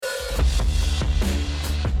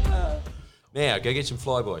Now, go get some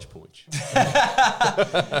Flyboys points.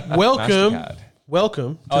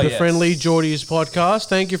 Welcome to the Friendly Geordies podcast.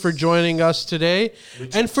 Thank you for joining us today.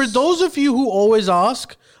 And for those of you who always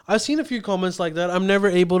ask, I've seen a few comments like that. I'm never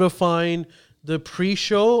able to find the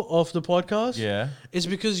pre-show of the podcast. Yeah. It's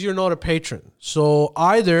because you're not a patron. So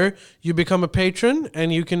either you become a patron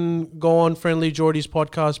and you can go on Friendly Geordies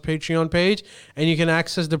podcast Patreon page and you can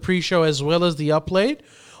access the pre-show as well as the upload.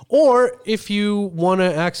 Or if you want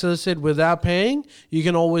to access it without paying, you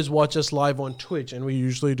can always watch us live on Twitch, and we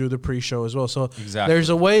usually do the pre-show as well. So there's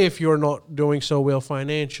a way if you're not doing so well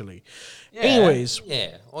financially. Yeah. Anyways.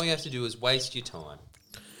 Yeah, all you have to do is waste your time.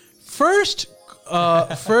 First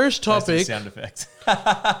topic. Sound effects.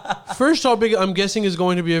 First topic, I'm guessing, is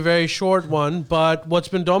going to be a very short one, but what's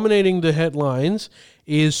been dominating the headlines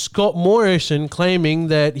is Scott Morrison claiming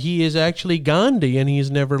that he is actually Gandhi and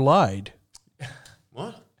he's never lied.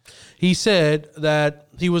 What? He said that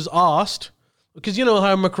he was asked, because you know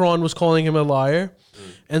how Macron was calling him a liar,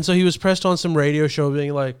 and so he was pressed on some radio show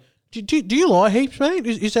being like, do you lie heaps, mate?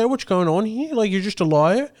 Is that what's going on here? Like, you're just a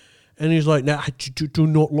liar? And he's like, I do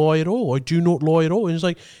not lie at all. I do not lie at all. And he's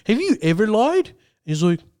like, have you ever lied? And he's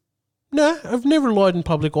like, nah, I've never lied in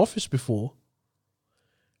public office before.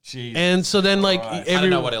 Jesus and so then, like, I don't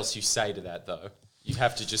know what else you say to that, though. You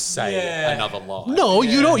have to just say another lie. No,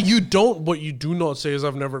 you don't. What you do not say is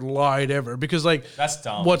I've never lied ever. Because, like, that's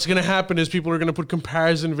dumb. What's going to happen is people are going to put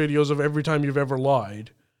comparison videos of every time you've ever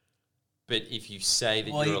lied. But if you say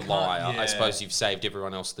that you're a liar, I suppose you've saved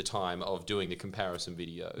everyone else the time of doing the comparison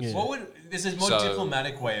videos. Yeah. There's a more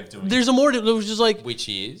diplomatic way of doing There's a more, which is like... Which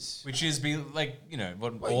is be like, you know...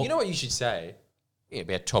 you know what you should say? Yeah,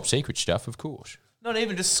 about top secret stuff, of course. Not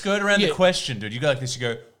even just skirt around the question, dude. You go like this, you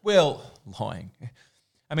go, well, lying.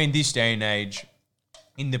 I mean, this day and age,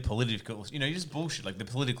 in the political... You know, you just bullshit, like the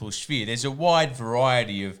political sphere. There's a wide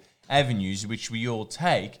variety of avenues which we all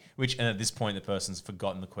take, and at this point the person's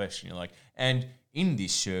forgotten the question. You're like, and in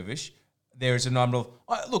this service, there is a number of...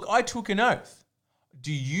 look, I took an oath.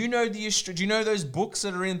 Do you know those books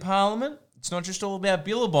that are in Parliament? It's not just all about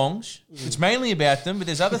billabongs. It's mainly about them, but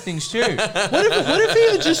there's other things too. What if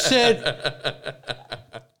he had just said...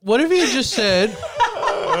 What if he had just said...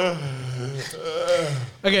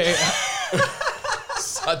 Okay.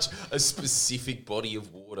 Such a specific body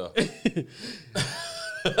of water.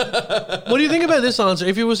 What do you think about this answer?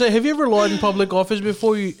 If he was, have you ever lied in public office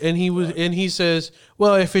before? And he says,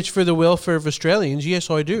 well, if it's for the welfare of Australians, yes,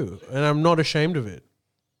 I do, and I'm not ashamed of it.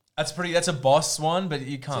 That's a boss one, but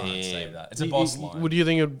you can't say that. It's a boss line. What do you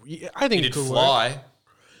think? I think it could fly. Work.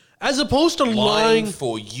 As opposed to lying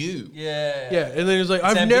for you. Yeah. Yeah, and then he's like,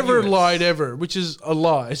 I've never lied ever, which is a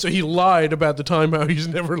lie. So he lied about the time how he's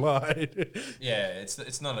never lied. Yeah, it's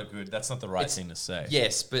not that's not the right thing to say.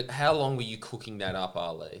 Yes, but how long were you cooking that up,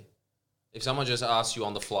 Ali? If someone just asked you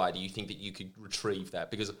on the fly, do you think that you could retrieve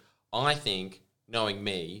that? Because I think, knowing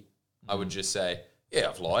me, I would just say, yeah,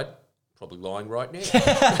 I've lied. Probably lying right now.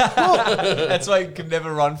 That's why you can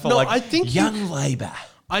never run for young Labour.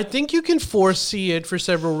 I think you can foresee it for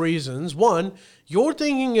several reasons. One, you're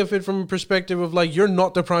thinking of it from a perspective of like you're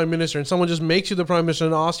not the prime minister and someone just makes you the prime minister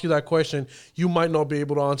and asks you that question, you might not be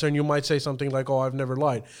able to answer and you might say something like, oh, I've never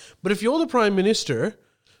lied. But if you're the prime minister,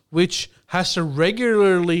 which has to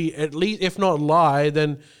regularly, at least if not lie,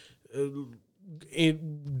 then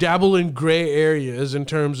dabble in gray areas in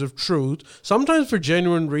terms of truth, sometimes for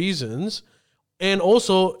genuine reasons. And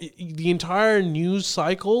also, the entire news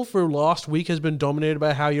cycle for last week has been dominated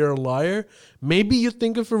by how you're a liar. Maybe you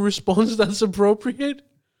think of a response that's appropriate?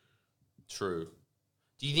 True.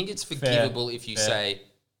 Do you think it's forgivable if you say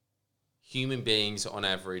human beings on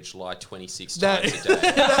average lie 26 times a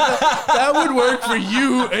day? That would work for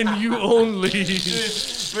you and you only.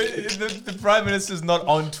 But the Prime Minister's not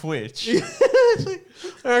on Twitch.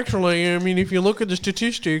 Actually, I mean, if you look at the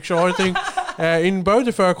statistics, I think in both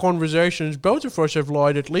of our conversations, both of us have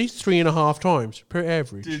lied at least 3.5 times per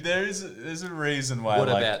average. Dude, there's a reason why. What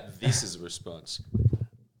about this as a response?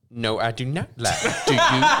 No, I do not lie. Do you?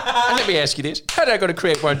 And let me ask you this. How did I go to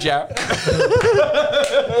create one job?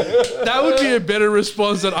 That would be a better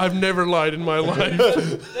response than I've never lied in my life.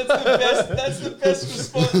 That's the best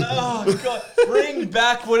response. Oh, God. Bring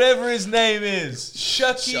back whatever his name is.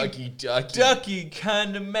 Shucky Ducky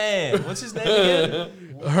kind of man. What's his name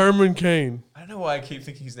again? Herman Cain. I don't know why I keep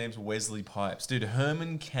thinking his name's Wesley Pipes. Dude,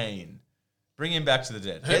 Herman Cain. Bring him back to the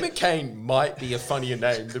dead. Herman Cain might be a funnier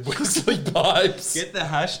name than Wesley Pipes. Get the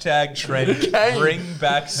hashtag trend. Bring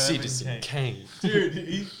back Citizen Cain.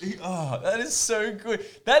 Dude, that is so good.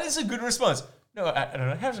 That is a good response. No, I don't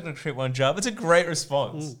know. How's it going to create one job? It's a great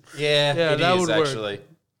response. Yeah, it that is would work. actually.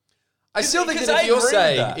 I still think Because that I agree with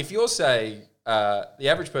that. the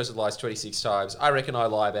average person lies 26 times, I reckon I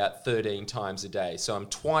lie about 13 times a day. So I'm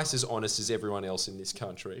twice as honest as everyone else in this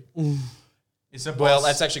country. Well,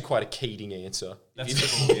 that's actually quite a Keating answer. If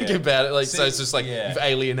you think about it. So it's just like you've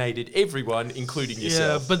alienated everyone, including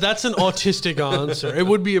yourself. Yeah, but that's an autistic answer. It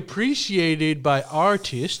would be appreciated by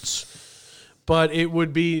artists, but it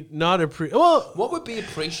would be not well, What would be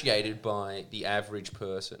appreciated by the average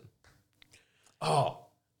person? Oh,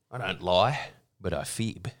 I don't lie, but I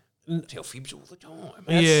fib. Tell fibs all the time.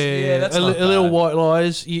 that's a not little bad. white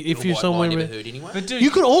lies. If you're White lie somewhere, never heard anyway. But dude,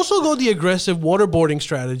 you could also go the aggressive waterboarding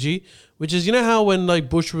strategy, which is how when like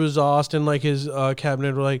Bush was asked and like his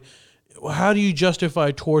cabinet were like, well, how do you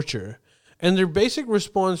justify torture? And their basic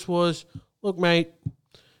response was, look, mate,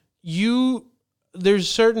 there's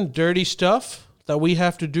certain dirty stuff that we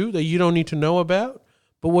have to do that you don't need to know about.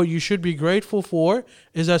 But what you should be grateful for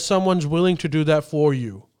is that someone's willing to do that for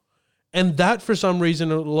you. And that, for some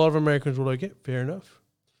reason, a lot of Americans were like, yeah, fair enough.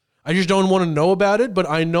 I just don't want to know about it, but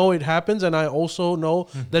I know it happens, and I also know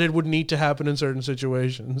that it would need to happen in certain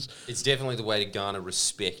situations. It's definitely the way to garner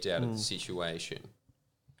respect out of the situation.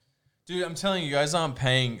 dude, I'm telling you, guys aren't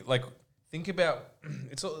paying. Like, think about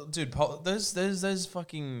it's all, dude. Those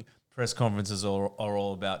fucking press conferences are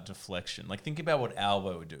all about deflection. Like, think about what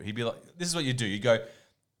Albo would do. He'd be like, "This is what you do." You go,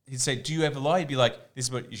 he'd say, "Do you ever lie?" He'd be like, "This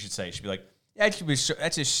is what you should say." She'd be like, "Actually,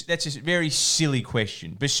 that's a very silly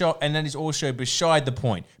question." And that is also beside the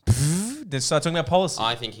point. Then start talking about policy.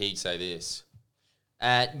 I think he'd say this.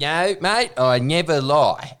 No, mate, I never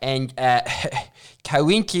lie. And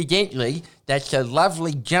coincidentally, that's a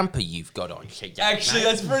lovely jumper you've got on today. Actually,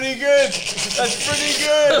 that's pretty good. That's pretty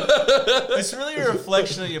good. It's really a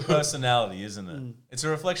reflection of your personality, isn't it? It's a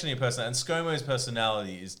reflection of your personality. And ScoMo's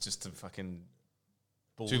personality is just a fucking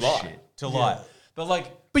bullshit. To lie. But like...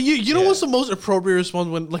 But you know what's the most appropriate response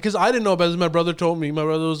when... Like, because I didn't know about this. My brother told me. My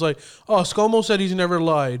brother was like, oh, ScoMo said he's never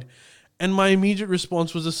lied. And my immediate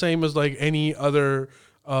response was the same as like any other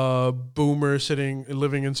boomer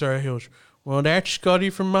living in Sarah Hills. Well, that's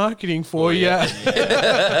Scotty from marketing for you. Scotty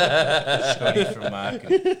from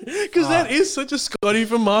marketing. Because that is such a Scotty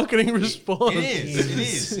from marketing response.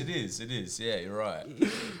 It is. Yeah, you're right.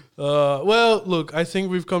 Well, look, I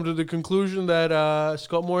think we've come to the conclusion that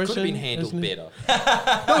Scott Morrison... Could have been handled better.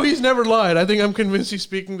 No, he's never lied. I think I'm convinced he's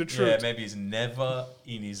speaking the truth. Yeah, maybe he's never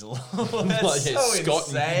in his life.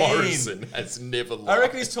 Scott Morrison has never lied. I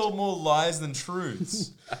reckon he's told more lies than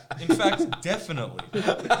truths. In fact, definitely.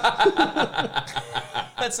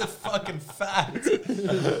 That's a fucking fact.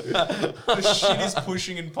 The shit is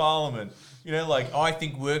pushing in Parliament. You know, like, I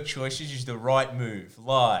think work choices is the right move.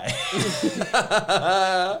 Lie.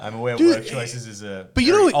 I'm aware work choices is a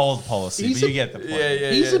old policy, but you get the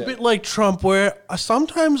point. He's a bit like Trump, where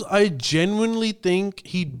sometimes I genuinely think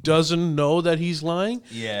he doesn't know that he's lying.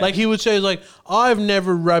 Yeah. Like, he would say, like, I've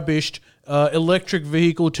never rubbished electric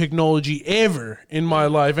vehicle technology ever in my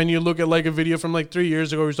life. And you look at, like, a video from, like, 3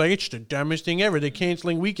 years ago, he's like, it's the dumbest thing ever. They're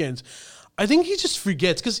canceling weekends. I think he just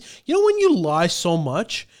forgets. Because, when you lie so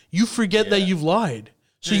much, you forget that you've lied.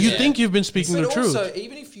 So you think you've been speaking the truth. Also,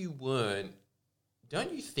 even if you weren't,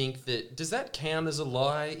 don't you think that... Does that count as a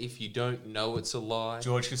lie if you don't know it's a lie?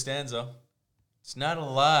 George Costanza. It's not a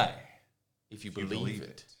lie. If you believe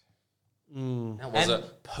it. Mm. That was a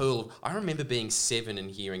pearl. I remember being 7 and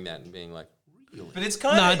hearing that and being like, really? But it's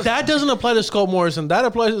kind of... that doesn't apply to Scott Morrison. That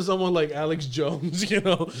applies to someone like Alex Jones,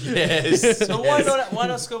 Yes. So why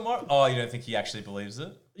not Scott Morrison? Oh, you don't think he actually believes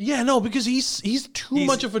it? Yeah, no, because he's too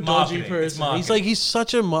much of a dodgy marketing. person. He's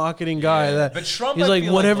such a marketing guy that But Trump, he's I like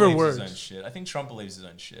feel whatever believes works. his own shit. I think Trump believes his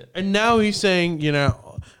own shit. And now he's saying,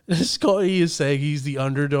 Scotty is saying he's the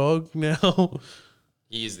underdog now.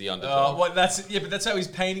 He is the underdog. But that's how he's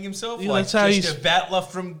painting himself. Yeah, like that's how just a battler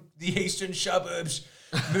from the eastern suburbs,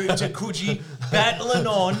 moved to Coogee, battling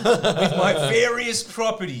on with my various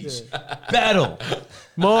properties. Battle.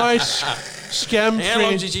 My scam How friend.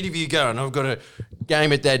 long's this interview going? I've got a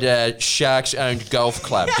game at that Sharks-owned golf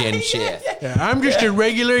club down south. Yeah, I'm just a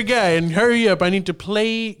regular guy, and hurry up. I need to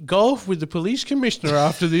play golf with the police commissioner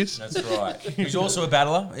after this. That's right. He's also a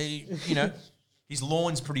battler. His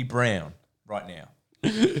lawn's pretty brown right now.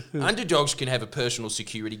 Underdogs can have a personal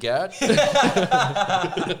security guard.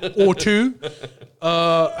 Or two.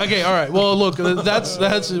 Okay, all right. Well, look,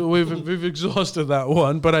 that's we've exhausted that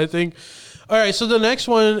one, but I think. All right, so the next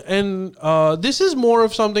one, and this is more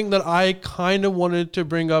of something that I kind of wanted to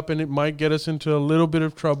bring up, and it might get us into a little bit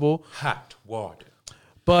of trouble. Hot water.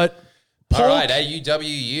 But All right,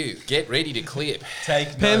 AUWU, get ready to clip.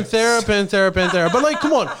 Take notes. Panthera. But like,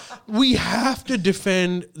 come on, we have to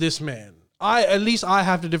defend this man. at least I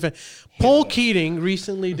have to defend. Paul Keating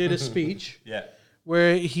recently did a speech Yeah.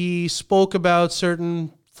 where he spoke about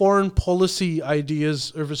certain foreign policy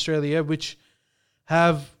ideas of Australia, which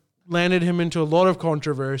have landed him into a lot of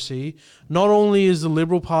controversy. Not only is the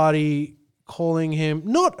Liberal Party calling him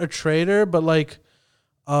not a traitor, but like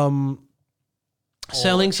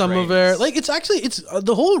selling some of their, like, it's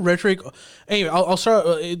the whole rhetoric. Anyway, I'll start.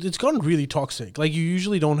 It's gotten really toxic. Like, you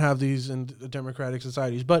usually don't have these in democratic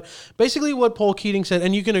societies, but basically what Paul Keating said,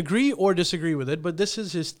 and you can agree or disagree with it, but this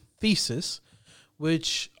is his thesis,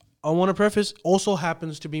 which I want to preface also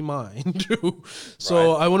happens to be mine too.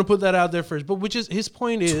 So I want to put that out there first. But which is his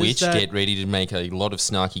point is Twitch, that, get ready to make a lot of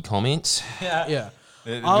snarky comments. yeah.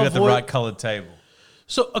 We got the right coloured table.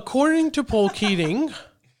 So according to Paul Keating,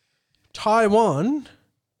 Taiwan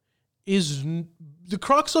is the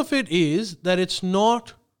crux of it is that it's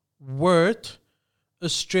not worth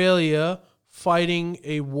Australia fighting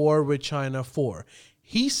a war with China for.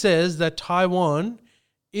 He says that Taiwan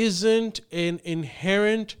isn't an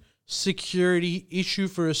inherent security issue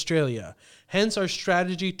for Australia. Hence, our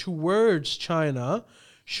strategy towards China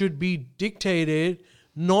should be dictated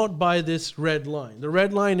not by this red line. The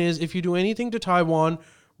red line is if you do anything to Taiwan,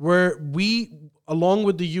 where we, along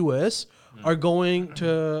with the US, are going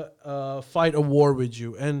to fight a war with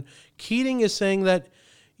you. And Keating is saying that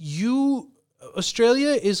Australia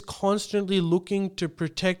is constantly looking to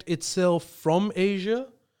protect itself from Asia,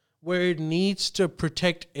 where it needs to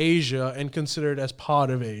protect Asia and consider it as part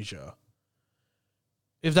of Asia.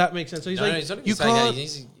 If that makes sense. So he's He's not even saying that.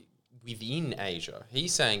 He's within Asia.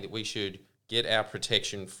 He's saying that we should get our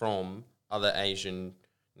protection from other Asian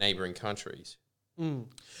neighboring countries.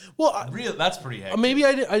 Well, Really, that's pretty hectic. maybe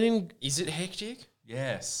I didn't. Is it hectic?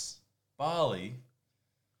 Yes. Bali.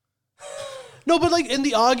 No, but like in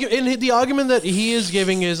the argument that he is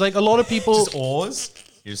giving is like a lot of people. Just oars.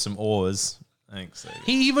 Here's some oars. Thanks. David.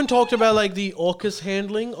 He even talked about like the AUKUS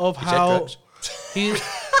handling of how he.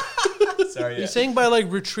 Sorry. He's saying by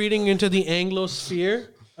like retreating into the Anglosphere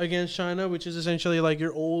against China, which is essentially like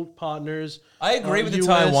your old partners. I agree with the US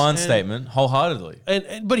Taiwan statement wholeheartedly.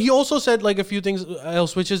 But he also said like a few things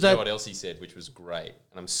else, which is You know that what else he said, which was great,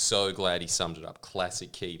 and I'm so glad he summed it up.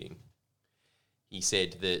 Classic Keating. He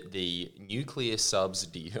said that the nuclear subs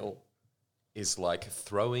deal is like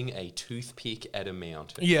throwing a toothpick at a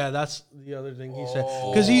mountain. yeah, that's the other thing he said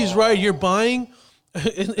because he's right. You're buying.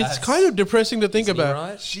 It's kind of depressing to think Isn't he about.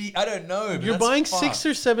 right? I don't know. But You're that's buying fucked. 6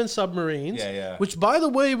 or 7 submarines, Yeah. which, by the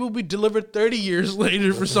way, will be delivered 30 years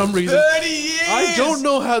later for some reason. 30 years. I don't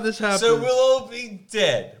know how this happened. So we'll all be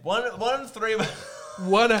dead. One in 3 of us.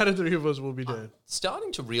 1 out of 3 of us will be dead.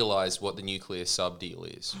 Starting to realize what the nuclear sub deal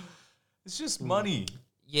is. It's just money.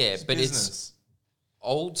 Yeah, but Business. it's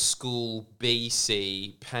old school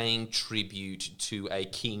BC paying tribute to a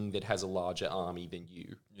king that has a larger army than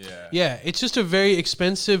you. Yeah. Yeah, it's just a very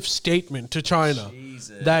expensive statement to China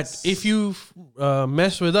Jesus. that if you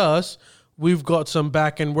mess with us, we've got some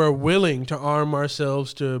back and we're willing to arm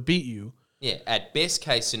ourselves to beat you. Yeah, at best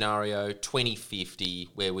case scenario, 2050,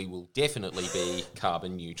 where we will definitely be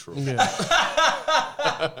carbon neutral. Yeah.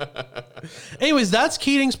 Anyways, that's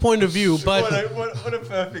Keating's point of view, but What a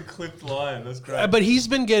perfect clipped line. That's great. but he's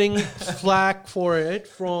been getting flack for it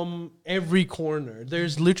from every corner.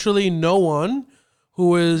 There's literally no one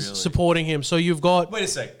who is supporting him. So you've got Wait a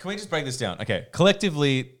sec. Can we just break this down? Okay.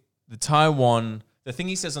 Collectively, the thing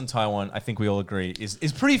he says on Taiwan, I think we all agree, is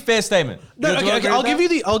pretty fair statement. No, Do you okay, agree I'll with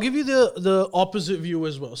give that? you the opposite view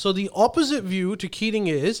as well. So the opposite view to Keating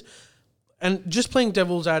is, and just playing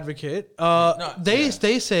devil's advocate,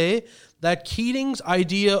 they say that Keating's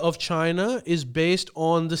idea of China is based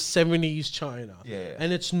on the 70s China. Yeah.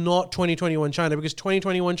 And it's not 2021 China because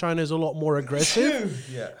 2021 China is a lot more aggressive.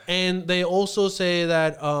 Yeah. And they also say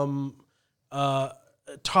that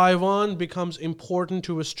Taiwan becomes important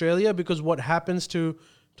to Australia because what happens to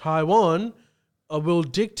Taiwan will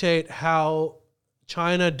dictate how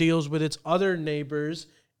China deals with its other neighbors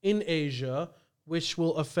in Asia, which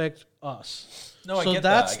will affect us. No, I so get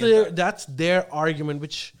that's that. I get that. that's their argument,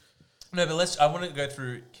 which No, but I want to go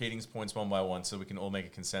through Keating's points one by one so we can all make a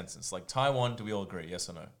consensus. Like Taiwan, do we all agree? Yes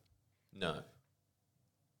or no? No.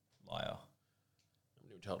 Liar. I've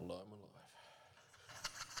never told a lie in my life.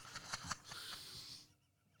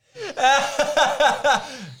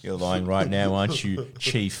 You're lying right now, aren't you,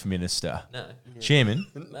 Chief Minister? No. Chairman?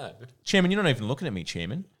 No. Chairman, you're not even looking at me,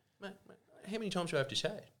 Chairman. Mate, how many times do I have to say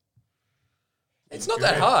it? It's not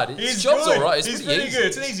that hard. His He's job's good. all right. It's He's pretty pretty easy. good.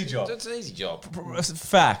 It's an easy job. It's an easy job.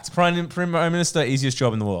 Fact. Prime Minister, easiest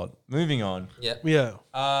job in the world. Moving on. Yeah.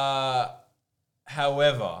 yeah.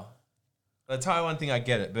 However, the Taiwan thing, I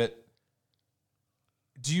get it, but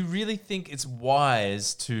do you really think it's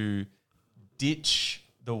wise to ditch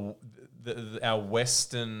our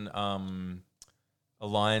Western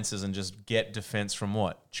alliances and just get defense from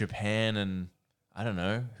what? Japan and I don't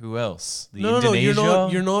know who else. Indonesia?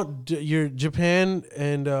 You're Japan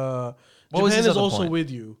and What was Japan his is other also point? with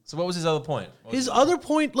you. So what was his other point? His other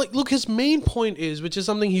point, like, look, his main point is, which is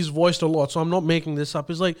something he's voiced a lot, so I'm not making this up,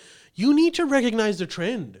 is like, you need to recognize the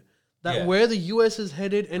trend that where the U.S. is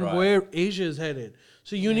headed and where Asia is headed.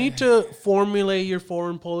 So you need to formulate your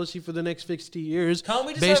foreign policy for the next 60 years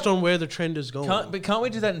based on where the trend is going. Can't we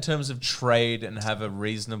do that in terms of trade and have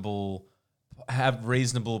reasonable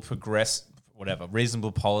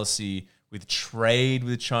policy with trade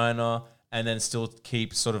with China? And then still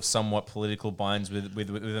keep sort of somewhat political binds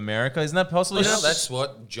with America? Isn't that possible? Well, that's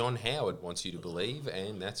what John Howard wants you to believe,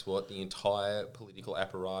 and that's what the entire political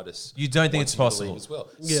apparatus. You don't think wants it's you to possible believe as well?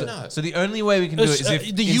 Yeah. No. So the only way we can do it is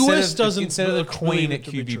if the US doesn't instead of the Queen believe at it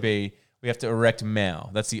to be QBB, we have to erect Mao.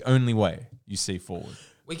 That's the only way you see forward.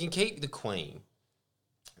 We can keep the Queen,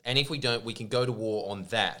 and if we don't, we can go to war on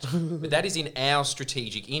that. But that is in our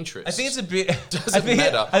strategic interest. I think it's a bit. Doesn't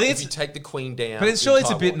matter if you take the Queen down. But surely it's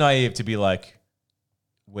a bit naive to be like,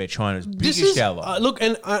 we're China's biggest ally. Look,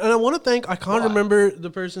 and I want to thank, I can't remember the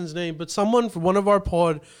person's name, but someone from one of our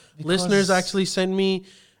pod listeners actually sent me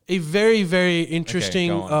a very, very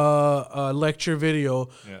interesting lecture video,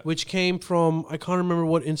 which came from, I can't remember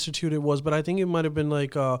what institute it was, but I think it might have been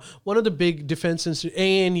like one of the big defense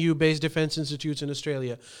ANU-based defense institutes in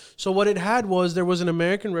Australia. So what it had was, there was an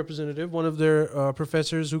American representative, one of their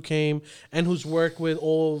professors who came and who's worked with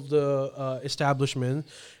all of the establishment,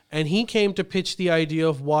 and he came to pitch the idea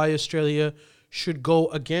of why Australia should go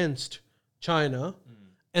against China.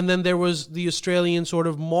 And then there was the Australian sort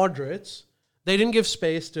of moderates. They didn't give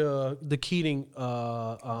space to the Keating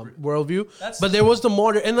worldview, but there was the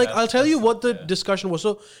moderate. And like, I'll tell you what the discussion was.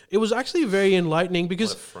 So it was actually very enlightening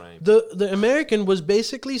because the American was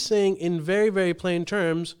basically saying in very, very plain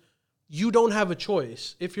terms, you don't have a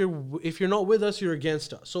choice. If you're not with us, you're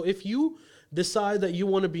against us. So if you decide that you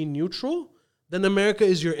want to be neutral, then America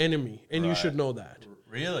is your enemy, and you should know that.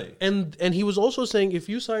 Really? And he was also saying, if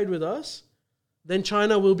you side with us, then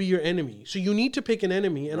China will be your enemy. So you need to pick an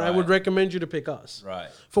enemy, and I would recommend you to pick us. Right.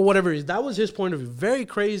 For whatever reason. That was his point of view. Very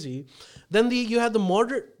crazy. Then you had the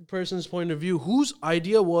moderate person's point of view, whose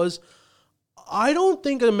idea was, I don't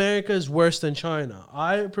think America is worse than China.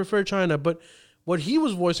 I prefer China. But what he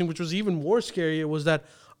was voicing, which was even more scary, was that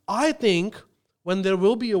I think when there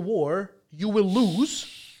will be a war, you will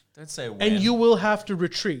lose. Don't say when. And you will have to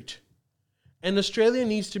retreat. And Australia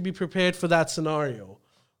needs to be prepared for that scenario,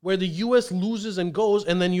 where the US loses and goes,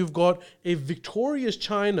 and then you've got a victorious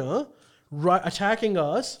China attacking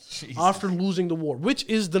us after losing the war, which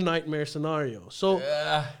is the nightmare scenario. So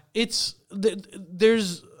this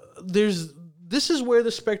is where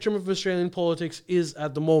the spectrum of Australian politics is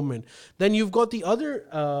at the moment. Then you've got the other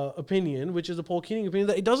opinion, which is the Paul Keating opinion,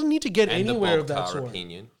 that it doesn't need to get anywhere of that sort.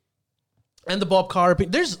 Opinion. And the Bob Carr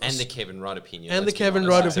opinion. And the Kevin Rudd opinion. And the Kevin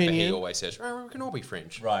Rudd opinion. He always says, we can all be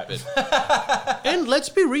friends. Right. But and let's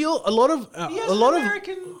be real, a lot of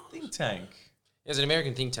American think tank. He has an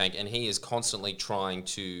American think tank, and he is constantly trying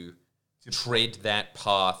to tread that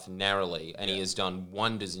path narrowly, and he has done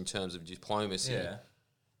wonders in terms of diplomacy. Yeah.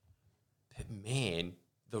 But man,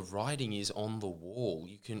 the writing is on the wall.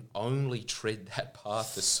 You can only tread that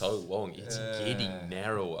path for so long. It's getting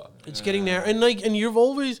narrower. It's getting narrow. And you've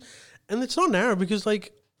always... And it's not narrow because,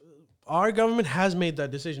 like, our government has made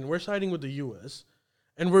that decision. We're siding with the U.S.,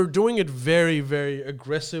 and we're doing it very, very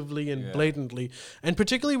aggressively and blatantly. And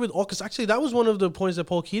particularly with AUKUS. Actually, that was one of the points that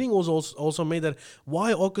Paul Keating was also made, that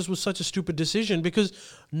why AUKUS was such a stupid decision. Because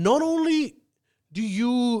not only do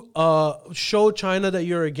you show China that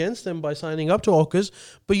you're against them by signing up to AUKUS,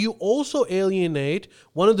 but you also alienate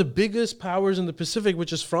one of the biggest powers in the Pacific,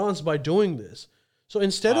 which is France, by doing this. So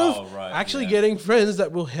instead of getting friends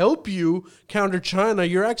that will help you counter China,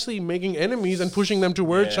 you're actually making enemies and pushing them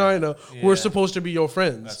toward China, who are supposed to be your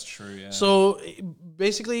friends. That's true, yeah. So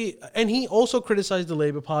basically, and he also criticized the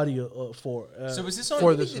Labour Party for So is this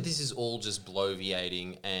for this? This is all just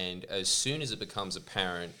bloviating, and as soon as it becomes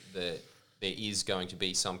apparent that there is going to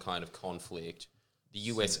be some kind of conflict, the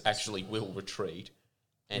US actually will retreat.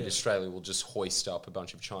 And Australia will just hoist up a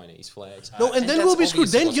bunch of Chinese flags. No, and then we'll be screwed.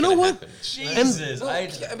 Then you know what? Happen. Jesus, I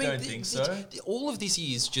don't think so. All of this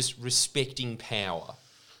is just respecting power.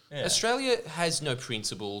 Yeah. Australia has no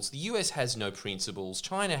principles. The US has no principles.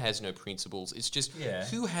 China has no principles. It's just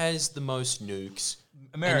who has the most nukes,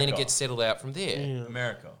 America. and then it gets settled out from there.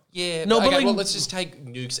 America. Yeah. No, but well, let's just take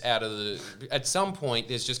nukes out of the... At some point,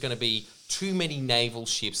 there's just going to be too many naval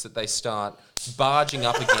ships that they start barging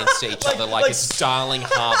up against each other like it's Darling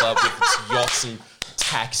Harbour with its yachts and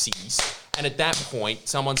taxis. And at that point,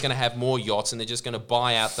 someone's going to have more yachts and they're just going to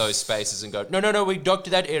buy out those spaces and go, no, we docked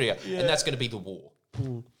to that area. Yeah. And that's going to be the war.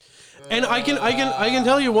 And I can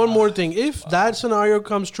tell you one more thing. If that scenario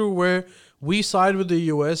comes true where we side with the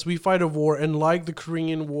US, we fight a war, and like the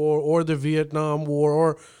Korean War or the Vietnam War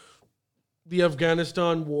or the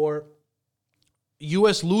Afghanistan War,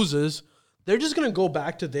 US loses, they're just going to go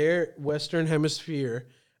back to their Western hemisphere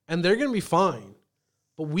and they're going to be fine.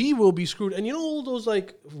 But we will be screwed. And you know all those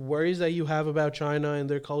like worries that you have about China and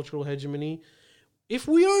their cultural hegemony? If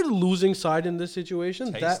we are the losing side in this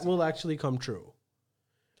situation, that will actually come true.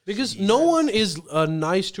 Because no one is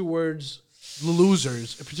nice towards the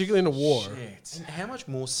losers, particularly in a war. Shit. And how much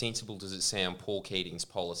more sensible does it sound Paul Keating's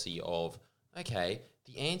policy of, okay,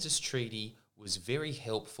 the ANZUS Treaty was very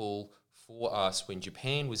helpful for us when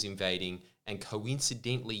Japan was invading, and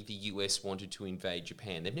coincidentally the US wanted to invade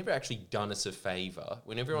Japan. They've never actually done us a favour.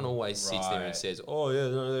 When everyone always sits there and says, oh yeah,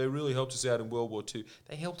 no, they really helped us out in World War II,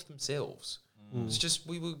 they helped themselves. It's just,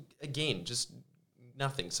 we were, again, just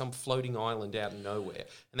nothing, some floating island out of nowhere,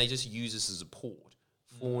 and they just use us as a port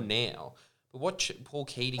for now. But what Paul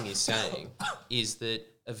Keating is saying is that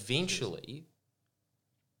eventually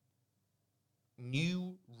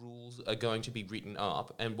new rules are going to be written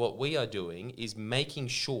up, and what we are doing is making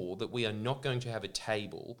sure that we are not going to have a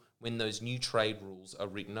table when those new trade rules are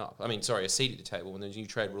written up. I mean, sorry, a seat at the table when those new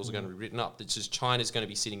trade rules are going to be written up. That's just China's going to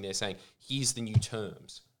be sitting there saying, here's the new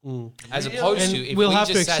terms. As opposed to if we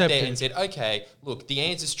just sat there and said, okay, look, the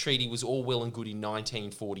ANZUS Treaty was all well and good in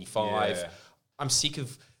 1945. Yeah. I'm sick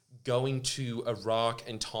of going to Iraq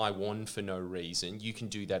and Taiwan for no reason. You can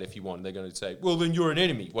do that if you want. They're going to say, well, then you're an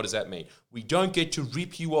enemy. What does that mean? We don't get to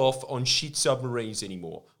rip you off on shit submarines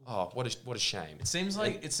anymore. Oh, what a shame. It seems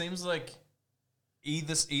like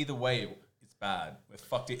either way it's bad. We're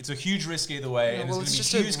fucked. It's a huge risk either way. Yeah, and well, it's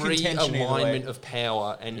just a realignment of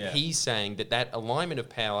power, and he's saying that alignment of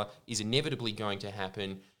power is inevitably going to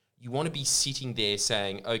happen. You want to be sitting there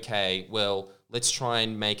saying, okay, well, let's try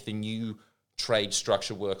and make the new trade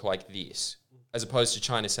structure work like this, as opposed to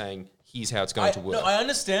China saying, here's how it's going to work. No, I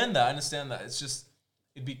understand that. It's just,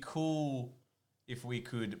 it'd be cool if we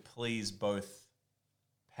could please both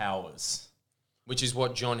powers. Which is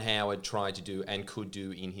what John Howard tried to do and could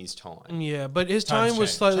do in his time. Yeah, but his time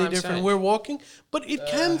was slightly different. Change. We're walking, but it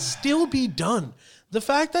can still be done. The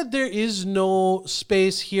fact that there is no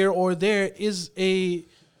space here or there is the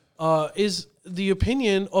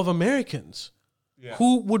opinion of Americans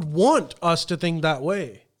who would want us to think that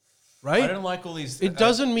way, right? I don't like all these. It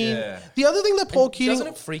doesn't mean the other thing that Paul Keating doesn't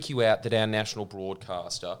it freak you out that our national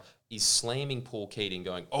broadcaster is slamming Paul Keating,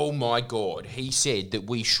 going, "Oh my God, he said that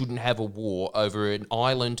we shouldn't have a war over an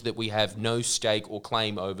island that we have no stake or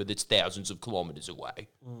claim over that's thousands of kilometres away."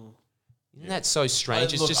 Isn't that so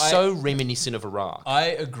strange? It's just so reminiscent of Iraq. I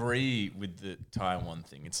agree with the Taiwan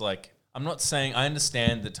thing. It's like, I'm not saying, I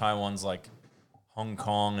understand that Taiwan's like Hong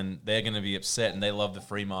Kong and they're going to be upset and they love the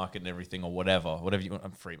free market and everything or whatever you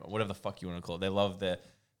want, whatever the fuck you want to call it. They love their,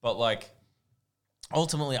 but like,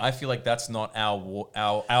 ultimately, I feel like that's not our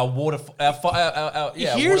water.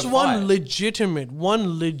 Here's one legitimate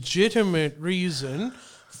reason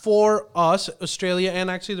for us, Australia, and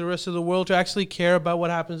actually the rest of the world to actually care about what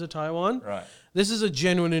happens to Taiwan. Right. This is a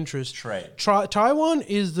genuine interest. Trade. Taiwan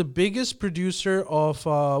is the biggest producer of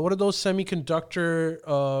what are those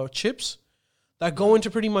semiconductor chips that go into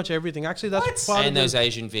pretty much everything. Actually, that's part and those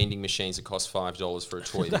Asian vending machines that cost $5 for a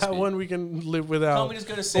toy. That one we can live without. Can't we just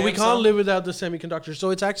go to Samsung? But we can't live without the semiconductors. So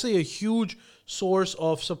it's actually a huge source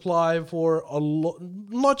of supply for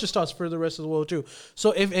not just us, for the rest of the world too.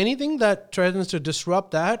 So if anything that threatens to disrupt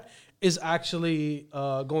that is actually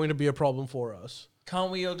going to be a problem for us. Can't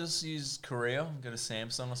we all just use Korea and go to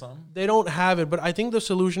Samsung or something? They don't have it, but I think the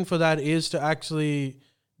solution for that is to actually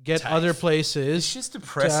get other places. It's just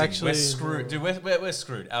depressing. We're screwed. Dude, we're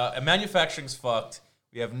screwed. Our manufacturing's fucked.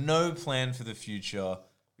 We have no plan for the future.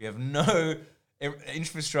 We have no...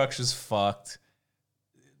 Infrastructure's fucked.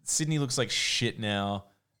 Sydney looks like shit now.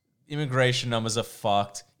 Immigration numbers are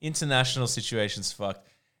fucked. International situation's fucked.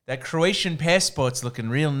 That Croatian passport's looking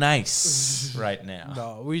real nice right now.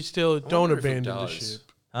 No, we still don't abandon the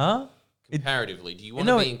ship. Huh? Comparatively, do you want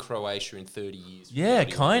to be in Croatia in 30 years? Yeah,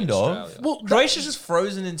 kind of. Well, Croatia's just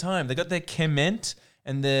frozen in time. They got their Kement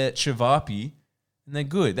and their Chavapi, and they're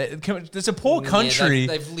good. It's a poor country. Yeah,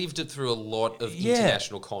 they've lived it through a lot of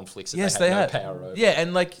international conflicts that they have no power over. Yeah,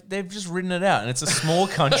 and like they've just ridden it out. And it's a small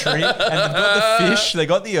country, and they've got the fish, they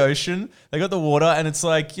got the ocean, they got the water, and it's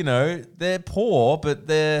like, you know, they're poor, but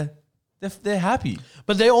they're happy.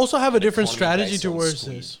 But they also have a different strategy towards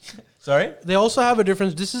this. Sorry? They also have a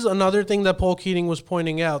difference. This is another thing that Paul Keating was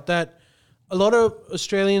pointing out, that a lot of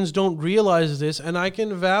Australians don't realize this, and I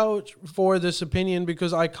can vouch for this opinion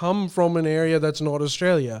because I come from an area that's not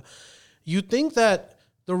Australia. You think that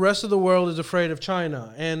the rest of the world is afraid of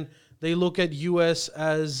China, and they look at US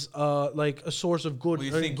as like a source of good, Well,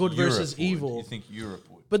 you think good Europe versus would. evil. You think Europe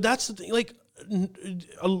would. But that's the thing. Like,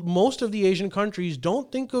 most of the Asian countries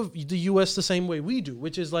don't think of the U.S. the same way we do,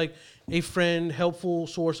 which is like a friend, helpful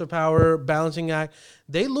source of power, balancing act.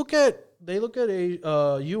 They look at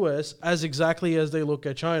a U.S. as exactly as they look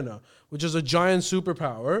at China, which is a giant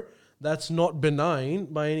superpower that's not benign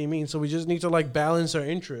by any means. So we just need to like balance our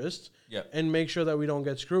interests and make sure that we don't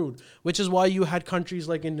get screwed. Which is why you had countries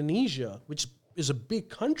like Indonesia, which is a big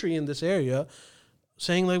country in this area,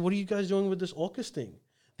 saying like, "What are you guys doing with this AUKUS thing?"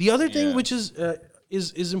 The other thing, which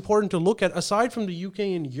is important to look at, aside from the UK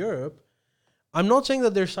and Europe, I'm not saying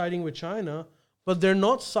that they're siding with China, but they're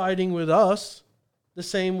not siding with us the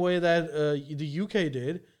same way that the UK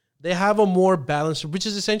did. They have a more balanced, which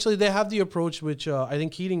is essentially they have the approach which I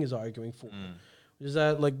think Keating is arguing for, which is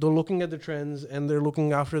that like they're looking at the trends and they're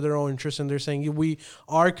looking after their own interests, and they're saying we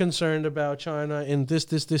are concerned about China in this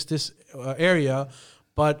area,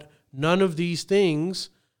 but none of these things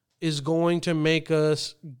is going to make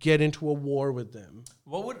us get into a war with them.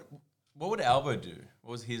 What would Albo do?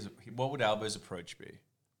 What would Albo's approach be?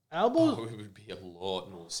 Albo It would be a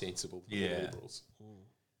lot more sensible than the Yeah. Liberals.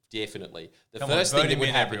 Definitely. The Come on, first vote thing that him would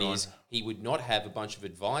in, happen everyone. is he would not have a bunch of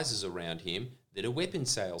advisors around him that are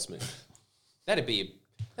weapons salesmen. That'd be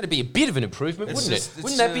a bit of an improvement, wouldn't it?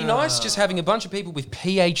 Wouldn't that be nice? Just having a bunch of people with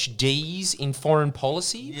PhDs in foreign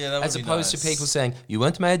policy, Yeah, that would as be opposed nice. to people saying, "You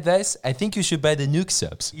want my advice? I think you should buy the nuke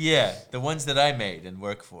subs." Yeah, the ones that I made and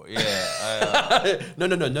work for. Yeah. No,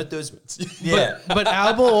 not those ones. Yeah. but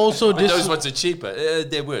Albo also Those ones are cheaper.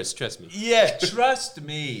 They're worse. Trust me. Yeah, trust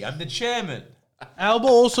me. I'm the chairman. Albo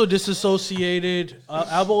also disassociated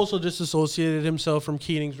himself from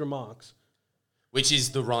Keating's remarks Which is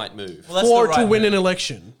the right move. Well, that's the right to win move. an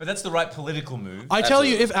election. But that's the right political move. I tell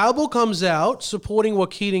you, Absolutely. if Albo comes out supporting what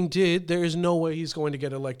Keating did, there is no way he's going to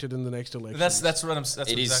get elected in the next election. That's what I'm.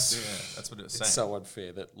 That's It is- exactly. That's what it was saying. It's so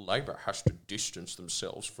unfair that Labor has to distance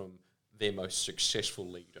themselves from their most successful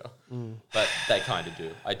leader. But they kind of do.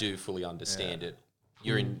 I do fully understand it.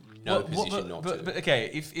 You're in no position not to. But okay,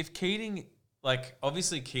 if Keating, like,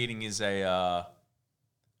 obviously Keating is a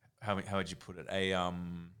how would you put it?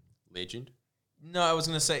 Legend? No, I was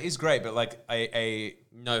gonna say he's great, but like a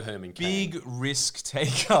No Herman Cain. big risk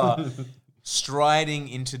taker, striding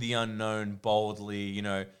into the unknown boldly. You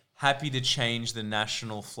know, happy to change the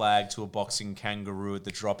national flag to a boxing kangaroo at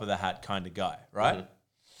the drop of the hat kind of guy, right?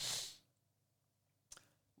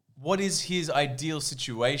 What is his ideal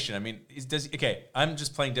situation? I mean, I'm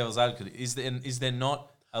just playing devil's advocate. Is there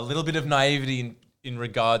not a little bit of naivety in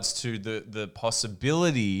regards to the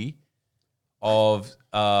possibility of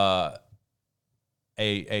a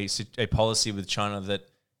policy with China that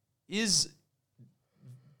is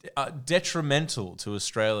detrimental to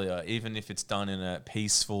Australia, even if it's done in a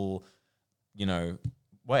peaceful,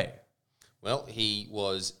 way? Well, he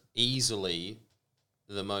was easily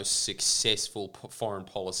the most successful foreign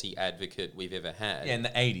policy advocate we've ever had. Yeah, in the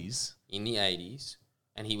 80s. In the 80s.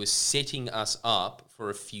 And he was setting us up for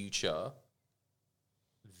a future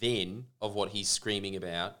then of what he's screaming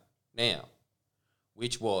about now,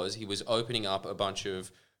 which was he was opening up a bunch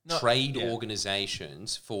of trade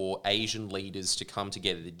organizations for Asian leaders to come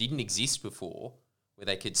together that didn't exist before, where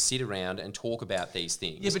they could sit around and talk about these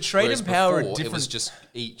things. Yeah, but trade Whereas and power are before, It was different-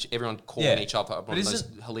 just everyone calling each other up But on those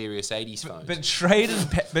isn't- hilarious 80s phones. But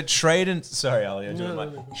sorry, Ali, I'm doing my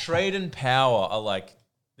trade and power are like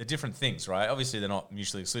they're different things, right? Obviously, they're not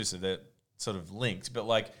mutually exclusive; they're sort of linked. But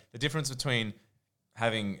like the difference between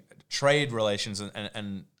having trade relations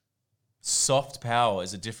and soft power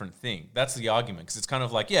is a different thing. That's the argument, because it's kind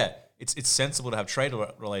of like it's sensible to have trade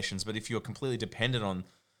relations, but if you're completely dependent on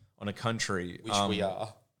a country, which we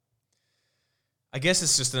are. I guess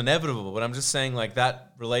it's just inevitable, but I'm just saying like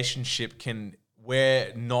that relationship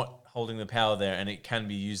we're not holding the power there, and it can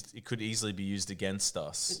be used, it could easily be used against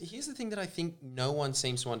us. But here's the thing that I think no one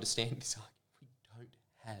seems to understand is like we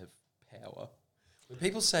don't have power. When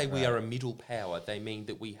people say we are a middle power, they mean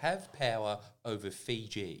that we have power over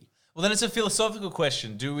Fiji. Well, then it's a philosophical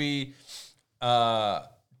question. Do we,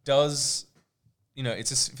 does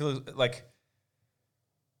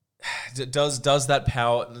that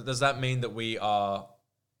power, does that mean that we are,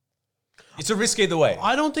 it's a risk either way.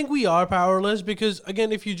 I don't think we are powerless because,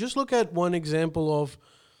 again, if you just look at one example of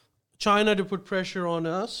China to put pressure on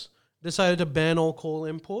us, decided to ban all coal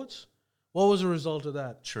imports. What was the result of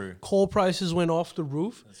that? True. Coal prices went off the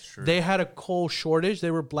roof. That's true. They had a coal shortage.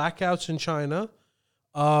 There were blackouts in China.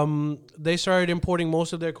 They started importing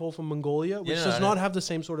most of their coal from Mongolia, which does not have the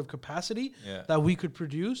same sort of capacity that we could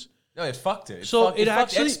produce. No, it fucked it. So it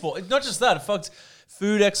fucked actually- export. Not just that, it fucked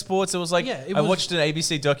food exports. It was like I watched an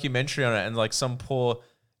ABC documentary on it, and like some poor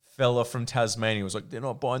fella from Tasmania was like, "They're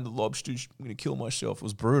not buying the lobsters. I'm gonna kill myself." It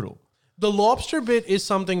was brutal. The lobster bit is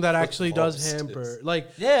something that actually does hamper.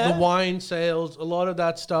 Like the wine sales, a lot of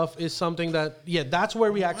that stuff is something that that's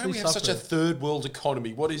where we actually Why do we have suffer. such a third world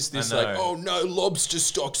economy? What is this? I know. Like, oh no, lobster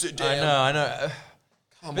stocks are down. I know.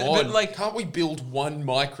 Come But- on, but, like- can't we build one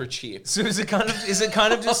microchip? So is it kind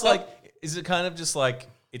of just like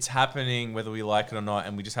it's happening whether we like it or not,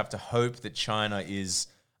 and we just have to hope that China is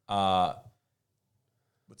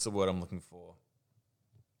what's the word I'm looking for?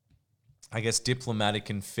 I guess diplomatic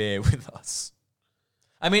and fair with us.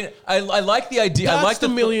 I mean, I like the idea. That's I like the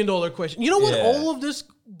 $1 million question. You know what all of this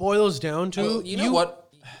boils down to? Well, you know what?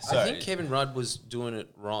 I Sorry. think Kevin Rudd was doing it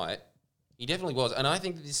right. He definitely was. And I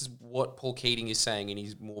think that this is what Paul Keating is saying in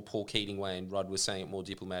his more Paul Keating way, and Rudd was saying it more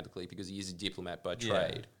diplomatically because he is a diplomat by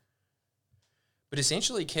trade. But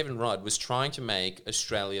essentially, Kevin Rudd was trying to make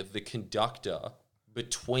Australia the conductor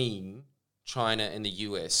between China and the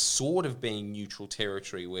US, sort of being neutral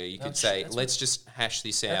territory where you could say, let's just hash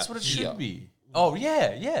this out. That's what it here. should be. Oh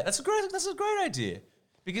yeah. That's a great idea.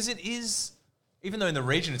 Because it is, even though in the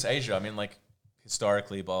region it's Asia, I mean, like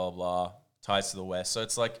historically, blah blah blah, ties to the West. So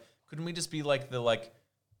it's like, couldn't we just be like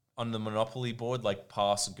on the Monopoly board, like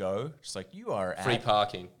pass go, just like you are Free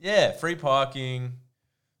parking. Yeah, free parking.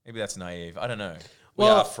 Maybe that's naive. I don't know. We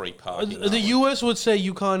are free parking. The US would say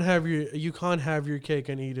you can't have your cake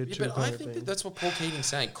and eat it Yeah, too. but I think that's what Paul Keating's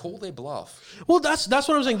saying. Call their bluff. Well, that's what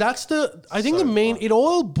I'm saying. I think the main. It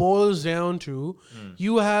all boils down to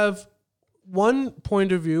you have one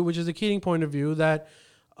point of view, which is the Keating point of view, that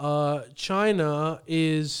China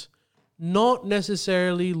is not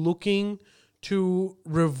necessarily looking to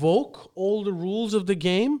revoke all the rules of the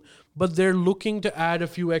game, but they're looking to add a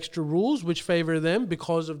few extra rules which favor them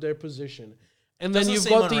because of their position. And then Doesn't you've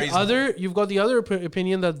seem got unreasonable. the other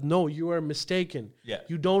opinion that no, you are mistaken. Yeah.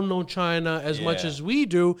 You don't know China as much Yeah. as we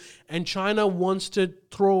do, and China wants to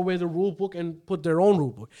throw away the rule book and put their own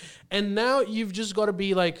rule book. And now you've just got to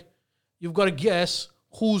be like, you've got to guess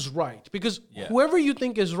who's right, because whoever you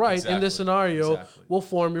think is right in this scenario will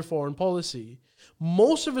form your foreign policy.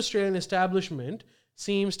 Most of Australian establishment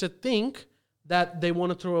seems to think that they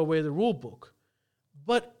want to throw away the rule book.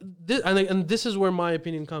 But this is where my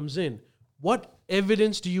opinion comes in. What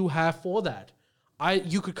evidence do you have for that?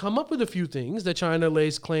 You could come up with a few things that China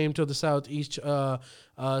lays claim to the Southeast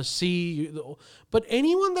Sea, but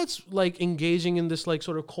anyone that's like engaging in this like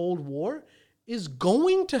sort of Cold War is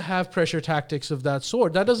going to have pressure tactics of that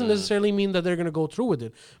sort. That doesn't necessarily mean that they're going to go through with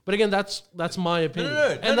it. But again, that's my opinion,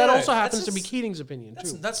 and that also happens to be Keating's opinion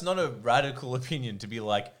too. That's not a radical opinion to be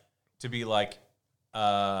like.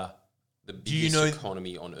 The biggest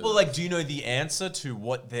economy on Earth. Well, like, do you know the answer to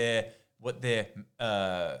what the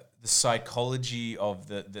psychology of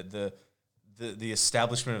the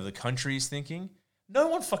establishment of the country is thinking? No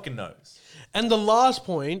one fucking knows. And the last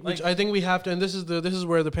point, which I think we have to, and this is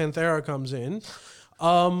where the Panthera comes in.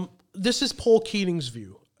 This is Paul Keating's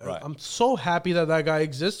view. Right. I'm so happy that guy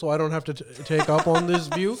exists, so I don't have to take up on this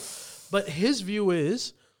view. But his view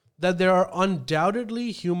is that there are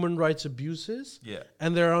undoubtedly human rights abuses,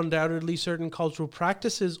 and there are undoubtedly certain cultural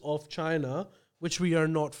practices of China which we are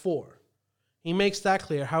not for. He makes that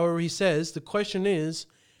clear. However, he says the question is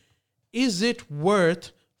it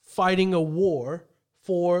worth fighting a war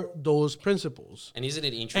for those principles? And isn't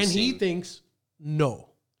it interesting? And he thinks no.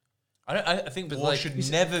 I think war should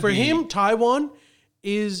never For be... him, Taiwan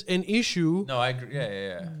is an issue No, I agree.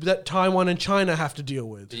 Yeah. that Taiwan and China have to deal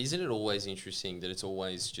with. But isn't it always interesting that it's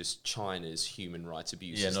always just China's human rights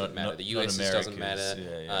abuses not- that matter? not- The not US's doesn't America's.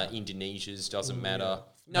 matter. Yeah. Indonesia's doesn't matter.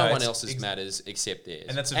 No, No one it's else's matters except theirs.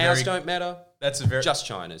 And that's a Ours very- don't matter. That's a very... Just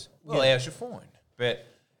China's. Well, yeah, you're fine. But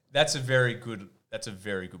that's a very good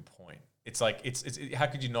point. It's like, how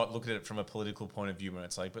could you not look at it from a political point of view when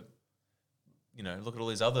it's like, but, you know, look at all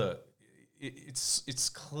these other... It's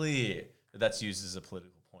clear that that's used as a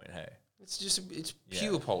political point, hey? It's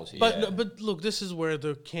pure politics. But look, this is where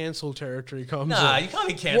the cancel territory comes Nah, in. you can't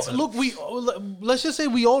be cancelled. Look, let's just say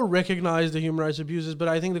we all recognize the human rights abuses, but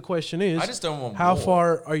I think the question is, I just don't want how war.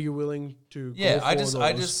 far are you willing to Yeah, go I for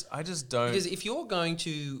just don't... Because if you're going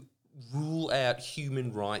to rule out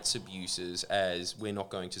human rights abuses as we're not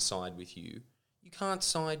going to side with you, you can't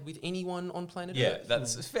side with anyone on planet Yeah, Earth.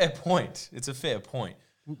 that's a fair point. It's a fair point.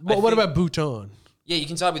 But what about Bhutan? Yeah, you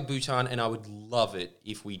can start with Bhutan, and I would love it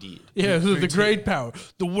if we did. Yeah, the great power,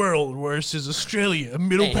 the world versus Australia,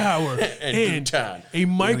 middle power, and Bhutan. a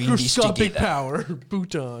microscopic together. power,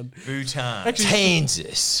 Bhutan. Bhutan.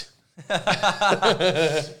 Kansas.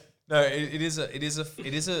 No, it is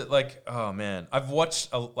a like, oh man, I've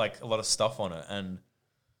watched a lot of stuff on it, and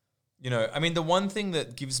you know, I mean, the one thing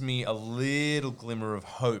that gives me a little glimmer of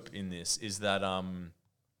hope in this is that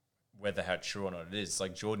whether how true or not it is,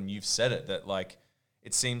 like Jordan, you've said it, that like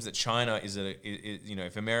it seems that China is you know,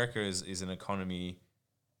 if America is an economy,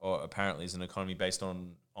 or apparently is an economy based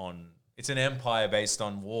on it's an empire based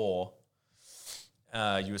on war.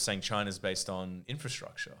 You were saying China's based on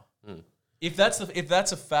infrastructure. If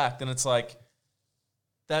that's a fact, then it's like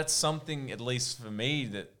that's something, at least for me,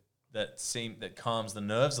 that calms the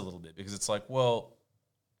nerves a little bit, because it's like, well,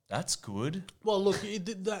 that's good. Well, look,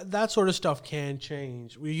 that sort of stuff can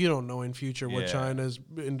change. You don't know in future what Yeah. China's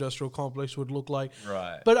industrial complex would look like.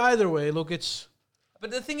 Right. But either way, look, it's.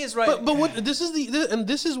 But the thing is, right? But what this is and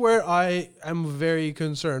this is where I am very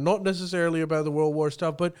concerned. Not necessarily about the World War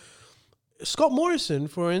stuff, but Scott Morrison,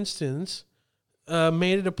 for instance,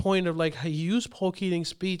 made it a point of like he used Paul Keating's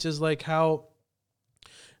speech as like how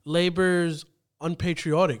Labor's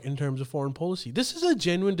unpatriotic in terms of foreign policy. This is a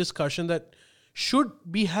genuine discussion that should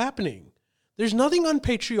be happening. There's nothing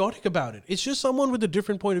unpatriotic about it. It's just someone with a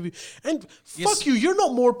different point of view. And fuck you, you're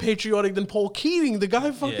not more patriotic than Paul Keating. The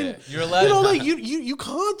guy fucking, Yeah, you're allowed. you know, like you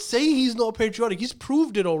can't say he's not patriotic. He's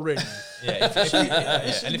proved it already.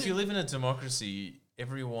 And if you live in a democracy,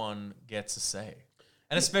 everyone gets a say,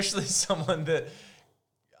 and especially someone that,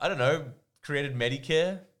 I don't know, created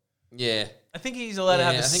Medicare. Yeah. I think he's allowed to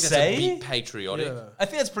have a I think say. that's a bit patriotic. Yeah. I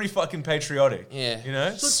think that's pretty fucking patriotic. Yeah. You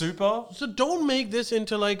know, super. So don't make this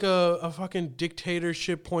into like a fucking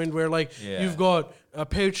dictatorship point where like Yeah. you've got a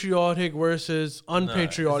patriotic versus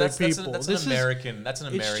unpatriotic people. That's This an is- American. That's an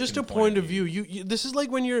American. It's just a point of view. You this is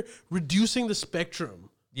like when you're reducing the spectrum.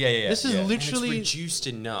 Yeah. This is yeah. And literally it's reduced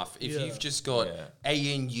enough. If Yeah. you've just got Yeah.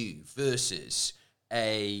 ANU versus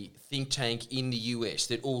a think tank in the US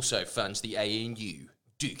that also funds the ANU,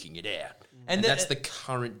 duking it out. And that's the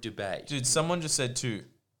current debate. Dude, someone just said too,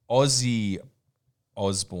 Ozzy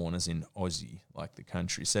Osbourne, as in Aussie, like the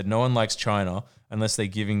country, said no one likes China unless they're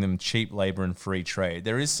giving them cheap labor and free trade.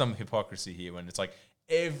 There is some hypocrisy here when it's like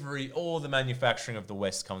all the manufacturing of the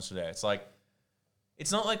West comes from there. It's like,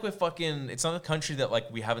 it's not like it's not a country that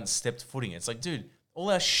like we haven't stepped footing. It's like, dude, all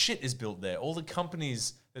our shit is built there. All the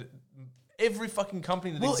companies, every fucking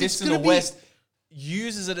company that exists in the West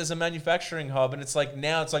uses it as a manufacturing hub, and it's like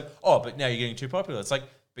now it's like, oh, but now you're getting too popular. It's like,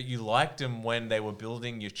 but you liked them when they were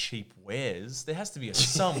building your cheap wares. There has to be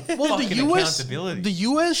some fucking accountability. The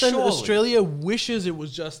US and Surely. Australia wishes it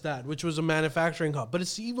was just that, which was a manufacturing hub. But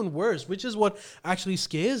it's even worse, which is what actually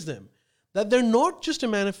scares them. That they're not just a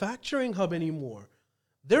manufacturing hub anymore.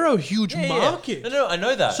 They're a huge market. No, I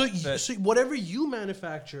know that. So whatever you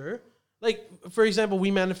manufacture, like for example,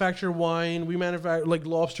 we manufacture wine, we manufacture like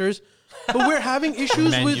lobsters, but we're having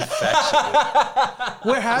issues with.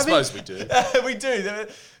 We're having. I suppose we do. we do.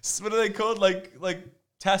 What are they called? Like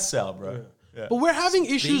Tassel, bro. Yeah. But we're having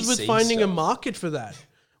issues with BC finding a stuff. market for that,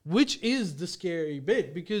 which is the scary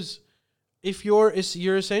bit, because if you're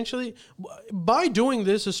essentially, by doing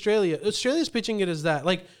this, Australia's pitching it as that,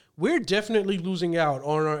 like, we're definitely losing out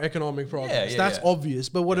on our economic progress. Yeah, That's yeah. obvious.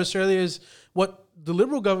 But what what the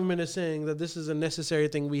Liberal government is saying, that this is a necessary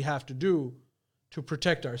thing we have to do to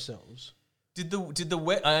protect ourselves. Did the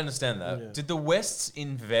West? I understand that. Yeah. Did the West's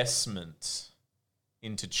investment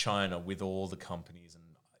into China with all the companies and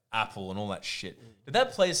Apple and all that shit, did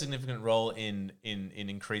that play a significant role in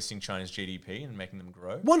increasing China's GDP and making them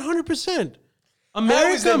grow? 100%. is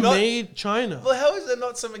America there not- made China. Well, how is there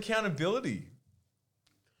not some accountability?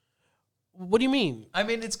 What do you mean? I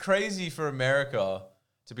mean, it's crazy for America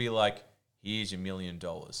to be like, here's your $1 million.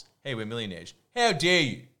 Hey, we're millionaires. How dare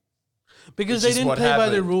you? Because Which they is didn't what play by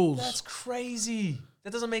the happened. rules. That's crazy.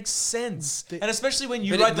 That doesn't make sense. They- And especially when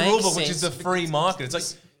you But it write the rule makes book, which is the sense free because market. It's like,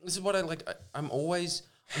 this is what I like. I'm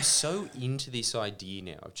so into this idea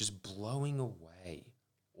now of just blowing away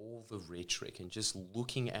all the rhetoric and just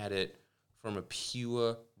looking at it from a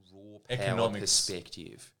pure raw power Economics.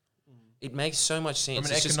 perspective. It makes so much sense.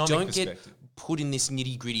 an It's just economic don't get perspective. put in this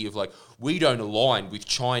nitty gritty of like, we don't align with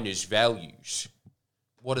China's values.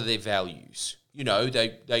 What are their values? You know,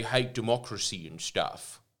 they hate democracy and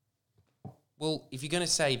stuff. Well, if you're going to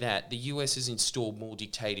say that, the US has installed more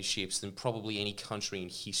dictatorships than probably any country in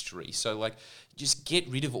history. So, like, just get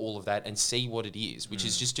rid of all of that and see what it is, which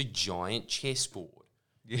is just a giant chessboard.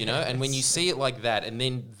 You know, and when you see it like that, and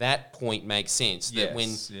then that point makes sense that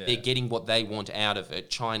when they're getting what they want out of it,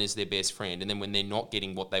 China's their best friend, and then when they're not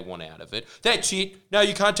getting what they want out of it, that's it. No,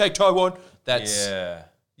 you can't take Taiwan. That's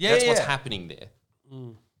what's happening there.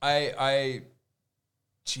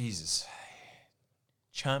 Jesus,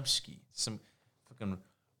 Chomsky, some fucking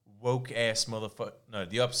woke ass motherfucker. No,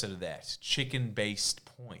 the opposite of that. Chicken based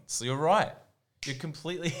points. You're right. You're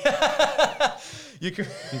completely. I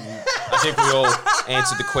think we all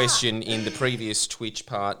answered the question in the previous Twitch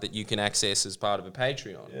part that you can access as part of a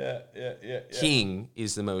Patreon. Yeah. King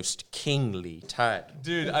is the most kingly type.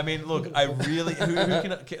 Dude, I mean, look, I really. Who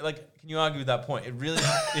can you argue with that point?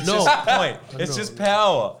 It's No. just a point. It's just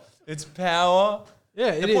power. It's power.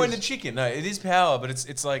 Yeah, the point of chicken. No, it is power, but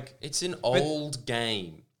it's like it's an old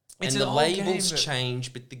game. It's and an the old labels game, but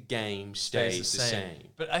change, but the game stays the same.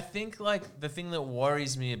 But I think like the thing that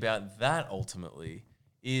worries me about that ultimately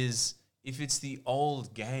is if it's the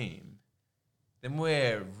old game, then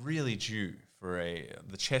we're really due for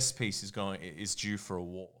the chess piece is due for a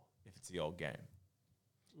war if it's the old game.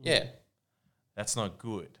 Yeah. That's not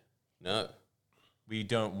good. No. We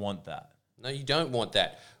don't want that. No, you don't want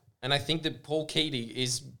that. And I think that Paul Keating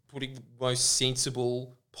is putting the most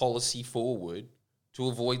sensible policy forward to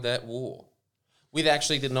avoid that war. With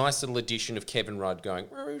actually the nice little addition of Kevin Rudd going,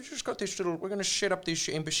 well, we've just got this little, we're going to set up this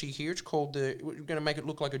embassy here. It's called we're going to make it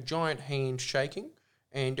look like a giant hand shaking.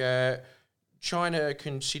 And China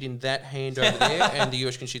can sit in that hand over there and the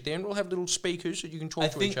US can sit there. And we'll have little speakers so you can talk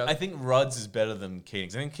to each other. I think Rudd's is better than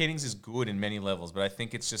Keating's. I think Keating's is good in many levels, but I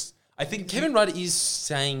think it's just... I think Kevin Rudd is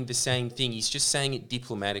saying the same thing. He's just saying it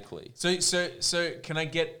diplomatically. So can I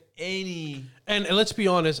get any... And let's be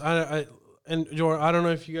honest, and Jordan, I don't know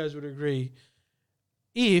if you guys would agree.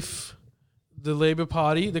 If the Labour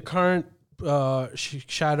Party, the current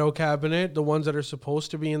shadow cabinet, the ones that are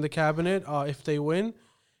supposed to be in the cabinet, if they win,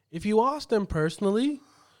 if you ask them personally,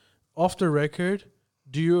 off the record,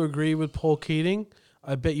 do you agree with Paul Keating?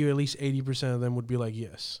 I bet you at least 80% of them would be like,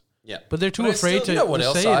 yes. Yeah. But they're too afraid to, you know what to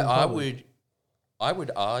else? say it in I public.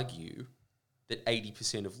 would argue that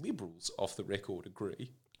 80% of Liberals off the record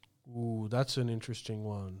agree. Ooh, that's an interesting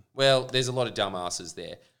one. Well, there's a lot of dumbasses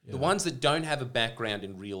there. Yeah. The ones that don't have a background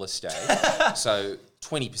in real estate, so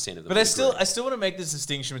 20% of them. But I still want to make this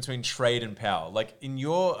distinction between trade and power. Like in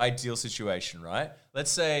your ideal situation, right?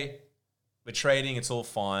 Let's say we're trading, it's all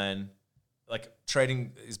fine. Like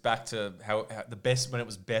trading is back to how the best when it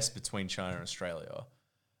was best between China and Australia.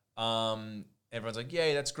 Everyone's like,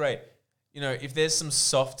 yeah, that's great. You know, if there's some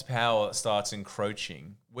soft power that starts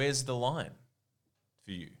encroaching, where's the line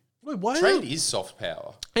for you? Wait, why trade is soft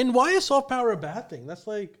power. And why is soft power a bad thing? That's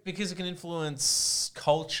like... Because it can influence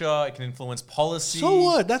culture, it can influence policy. So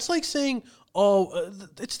what? That's like saying,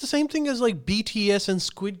 it's the same thing as like BTS and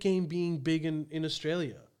Squid Game being big in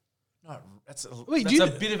Australia. No, that's a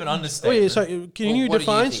bit of an understatement. Wait, sorry, can you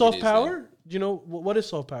define soft power? Do you know, what is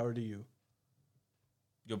soft power to you?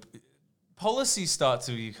 Your policies start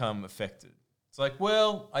to become affected. It's like,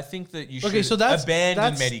 well, I think that you should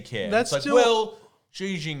abandon Medicare. That's it's like, well,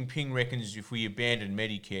 Xi Jinping reckons if we abandon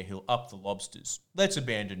Medicare, he'll up the lobsters. Let's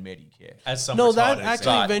abandon Medicare. As some that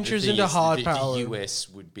actually ventures into hard power. The US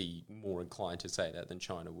would be more inclined to say that than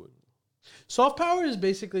China would. Soft power is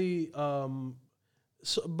basically...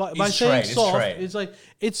 by saying trade, soft, it's like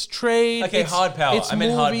it's trade. Okay, hard power. It's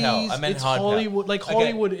movies, hard power. It's Hollywood. Like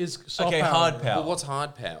Hollywood is soft power. Hard power. Well, what's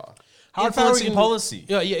hard power? Influencing policy.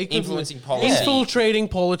 Yeah, influencing policy. Infiltrating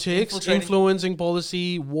politics, influencing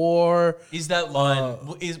policy, war. Is that line?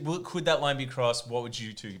 Could that line be crossed? What would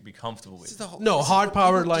you two be comfortable with? Hard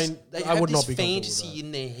power line. I would not be comfortable with that. They have this fantasy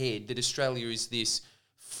in their head that Australia is this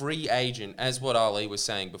free agent, as what Ali was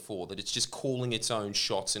saying before, that it's just calling its own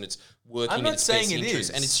shots and it's working in its best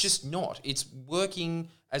interest. And it's just not. It's working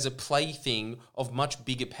as a plaything of much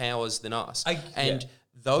bigger powers than us.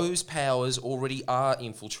 Those powers already are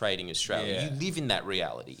infiltrating Australia. Yeah. You live in that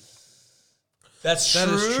reality. That is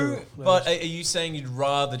true. But are you saying you'd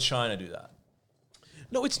rather China do that?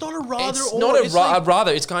 No, it's not a rather. It's not a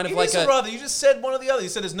rather. It's kind of like a rather. You just said one or the other. You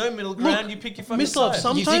said there's no middle ground. You pick your fucking side.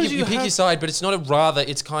 Sometimes you pick your side, but it's not a rather.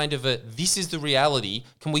 It's kind of a. This is the reality.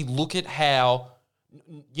 Can we look at how,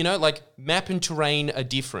 like map and terrain are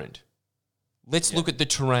different? Let's look at the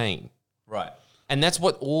terrain. Right. And that's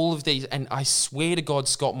what all of these. And I swear to God,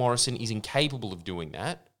 Scott Morrison is incapable of doing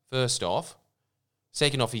that. First off.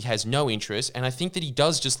 Second off, he has no interest, and I think that he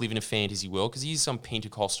does just live in a fantasy world because he's some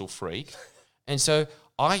Pentecostal freak. And so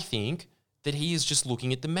I think that he is just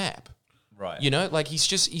looking at the map. Right.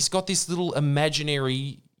 He's got this little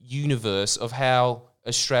imaginary universe of how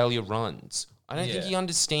Australia runs. I don't think he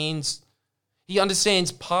understands. He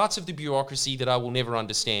understands parts of the bureaucracy that I will never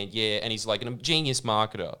understand, and he's like a genius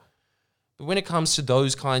marketer. But when it comes to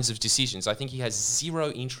those kinds of decisions, I think he has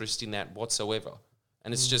zero interest in that whatsoever.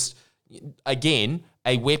 And it's just, again,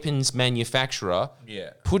 a weapons manufacturer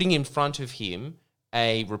putting in front of him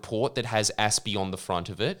a report that has ASPI on the front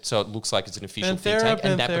of it, so it looks like it's an official think tank,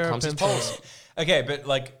 and that becomes his policy. Okay, but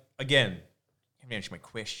like, again, let me answer my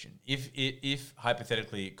question. If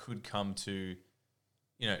hypothetically it could come to,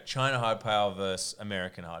 China hard power versus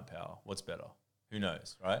American hard power, what's better? Who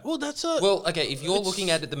knows, right? Well, okay, if you're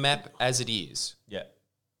looking at the map as it is,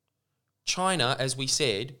 China, as we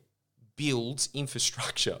said, builds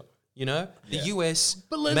infrastructure. The US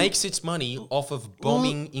makes its money off of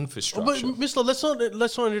bombing infrastructure. But Mr.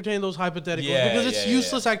 Let's not entertain those hypotheticals because it's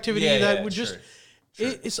useless activity that would just. True.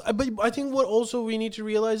 But I think what also we need to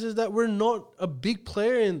realize is that we're not a big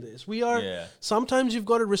player in this. We are. Sometimes you've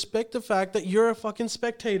got to respect the fact that you're a fucking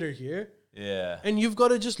spectator here. Yeah. And you've got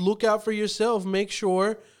to just look out for yourself. Make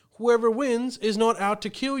sure whoever wins is not out to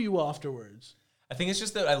kill you afterwards. I think it's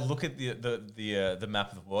just that I look at the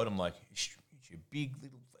map of the world. I'm like, it's a big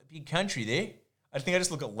country there. I think I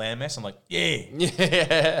just look at landmass. I'm like, it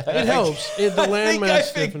helps. The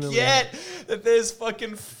landmass I forget that there's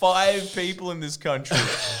fucking 5 people in this country.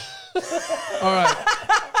 All right.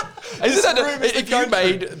 If you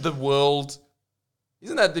made the world,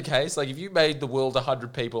 isn't that the case? Like, if you made the world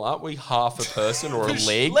 100 people, aren't we half a person or a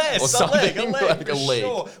leg or something? A leg, a leg.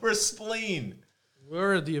 Sure. We're a spleen.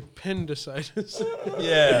 We're the appendicitis.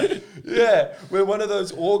 Yeah. We're one of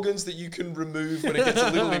those organs that you can remove when it gets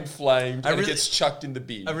a little inflamed and it gets chucked in the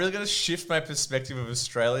bin. I'm really going to shift my perspective of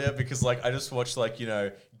Australia because, like, I just watched, like,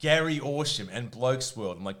 Gary Awesome and Blokes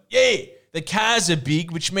World. I'm like, the cars are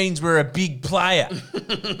big, which means we're a big player.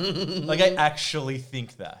 Like, I actually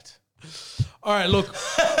think that. All right, look,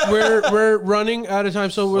 we're running out of time,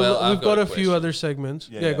 so we've got a few other segments.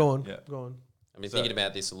 Go on. I've been thinking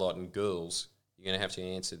about this a lot, and girls, you're going to have to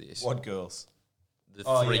answer this. What girls? The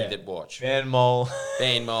 3 that watch. Ban Mole.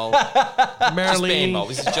 Marilini.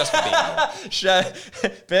 This is just for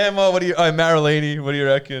Ban Mole. Ban Mole, Marilini, what do you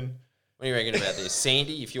reckon? What do you reckon about this?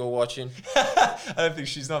 Sandy, if you're watching. I don't think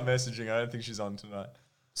she's not messaging. I don't think she's on tonight.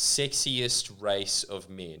 Sexiest race of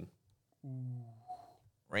men.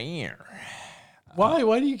 Why?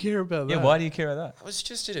 Why do you care about that? Yeah, why do you care about that? I was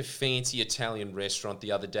just at a fancy Italian restaurant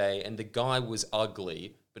the other day, and the guy was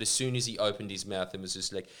ugly, but as soon as he opened his mouth and was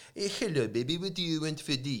just like, hello, baby, what do you want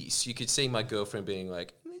for this? You could see my girlfriend being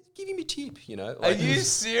like, give him a tip, Like, are you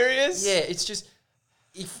serious? Yeah, it's just,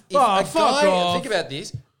 if a fuck guy, off. think about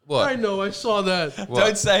this. What? I know, I saw that. What?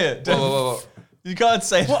 Don't say it. Whoa. You can't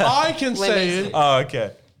say that. Well, I can say it. Oh,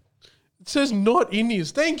 okay. It says not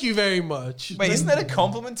Indians. Thank you very much. Wait, isn't that a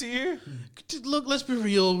compliment to you? Look, let's be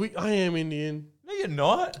real. I am Indian. No, you're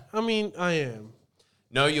not. I mean, I am.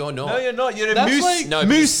 No, you're not. No, you're not. You're a That's like- No,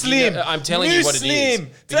 Muslim. I'm telling you what it is.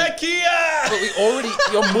 Muslim. Takia.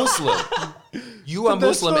 But you're Muslim. You are But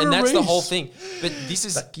that's Muslim, not and a that's the whole race. thing. But this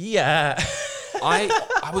is, Takia.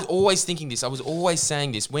 I was always thinking this. I was always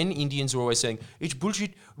saying this. When Indians are always saying, it's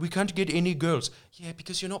bullshit, we can't get any girls. Yeah,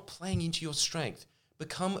 because you're not playing into your strength.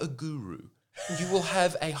 Become a guru. You will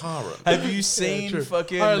have a harem. Have you seen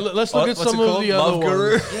fucking... All right, let's look at what's some it of called? the other Love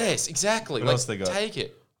Guru? ones. Yes, exactly. What else they got? Take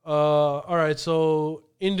it. All right, so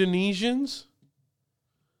Indonesians.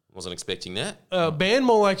 Wasn't expecting that.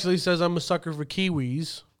 Banmol actually says I'm a sucker for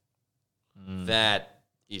Kiwis. That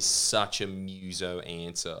is such a muso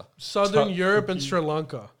answer. Southern Europe and Sri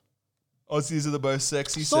Lanka. Aussies are the most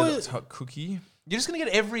sexy. So it's hot cookie. You're just going to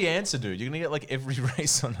get every answer, dude. You're going to get like every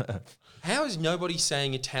race on earth. How is nobody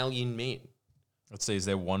saying Italian men? Let's see, is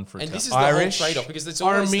there one for And this is Irish? the whole trade-off, because it's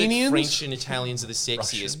always Armenians? that French and Italians are the sexiest,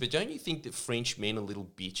 Russian? but don't you think that French men are little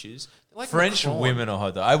bitches? They're like French Macron. women are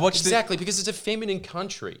hot though. I watched Exactly, because it's a feminine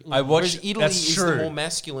country. I watched- Whereas Italy that's is true. the more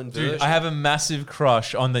masculine version. Dude, I have a massive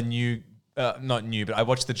crush on the new, not new, but I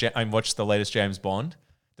watched the latest James Bond.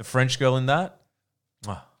 The French girl in that.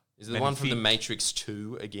 Is it the one from The Matrix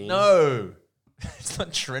 2 again? No, it's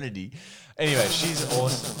not Trinity. Anyway, she's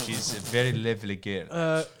awesome. She's a very lovely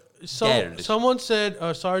girl. Someone said,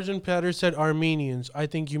 Sergeant Patter said Armenians. I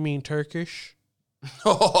think you mean Turkish.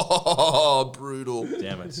 Oh, brutal.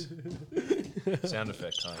 Damn it. Sound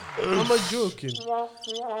effect time. Am I joking?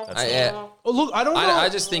 Yeah. Oh, look, I don't know. I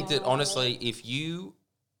just think that, honestly, if you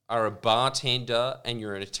are a bartender and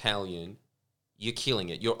you're an Italian, you're killing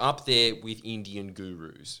it. You're up there with Indian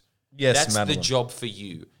gurus. Yes, That's Madeline. the job for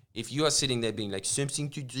you. If you are sitting there being like, something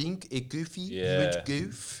to drink, a goofy, you want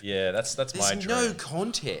goof? Yeah, that's my There's dream. no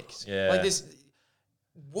context. Yeah. Like,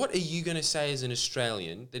 what are you going to say as an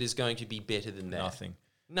Australian that is going to be better than that? Nothing.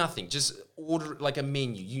 Nothing. Just order like a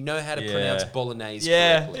menu. You know how to Yeah. pronounce bolognese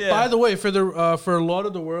Yeah, correctly. yeah. By the way, for the for a lot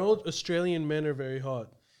of the world, Australian men are very hot.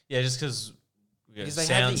 Yeah, just because Because they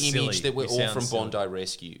have the image that we're all from Bondi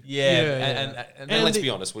Rescue. Yeah, Yeah, And let's they- be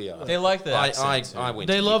honest, we are. they like the I accent. went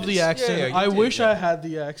They to love the Dickers. accent. Yeah, you I did, wish yeah. I had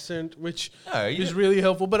the accent, which No, you is don't- really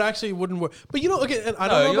helpful, but actually it wouldn't work. But you know, okay, and I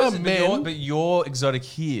don't know about men. but you're exotic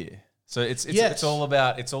here, so it's Yes. all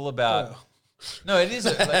about No, it is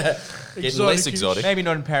Getting less exotic. maybe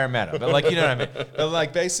not in Parramatta, but like you know what I mean. But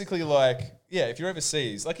like basically, like yeah, if you're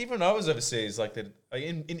overseas, like even when I was overseas, like that, like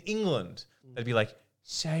in England, they'd be like,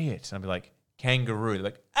 say it, and I'd be like kangaroo. They're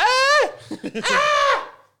like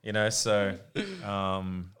you know. So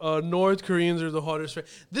North Koreans are the hottest.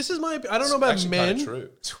 This is my. I don't know about Actually men. kinda true.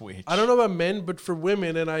 Twitch. I don't know about men, but for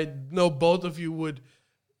women, and I know both of you would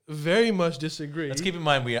very much disagree. Let's keep in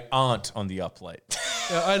mind we aren't on the up late.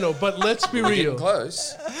 Yeah, I know, but let's be We're getting real.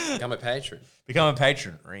 close. Become a patron. Become a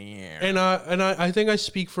patron. And I think I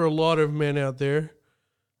speak for a lot of men out there.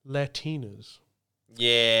 Latinas.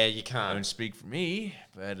 Yeah, you I can't. don't speak for me,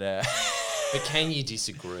 but But can you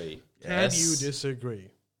disagree? Can you disagree?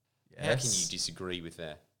 How can you disagree with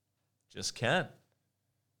that? Just can't.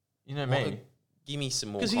 You know Well, me. give me some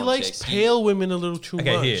more Because he context. likes pale women a little too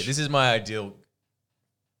Okay, much. here. This is my ideal,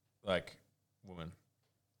 like, woman.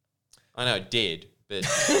 I know, dead, but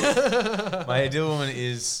My ideal woman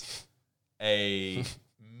is a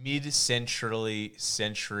mid-century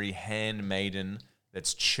handmaiden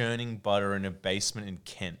that's churning butter in a basement in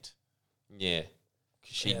Kent. yeah.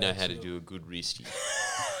 'Cause she'd know how to do a good wristy.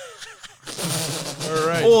 All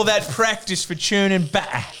right. All that practice for churning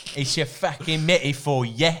butter is your fucking metaphor,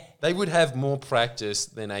 yeah? They would have more practice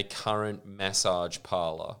than a current massage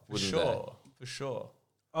parlor, wouldn't For sure.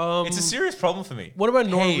 Um, It's a serious problem for me. what about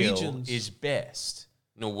Pale Norwegians? is best.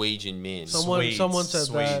 they? Norwegian men. someone said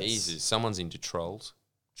that. Jesus, someone's into trolls.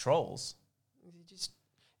 Trolls. Just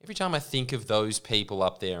every time I think of those people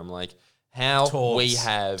up there, I'm like, how Torbs. we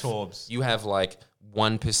have Torbs. you have like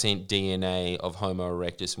 1% DNA of Homo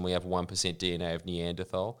erectus and we have 1% DNA of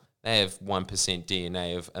Neanderthal. They have 1%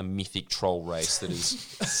 DNA of a mythic troll race that is.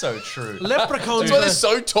 So true. Leprechauns. That's why they're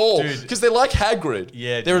so tall Dude. because they're like Hagrid.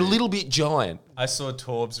 Yeah, they're a dude. little bit giant. I saw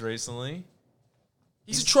Torbs recently.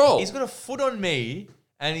 He's a troll. He's got a foot on me,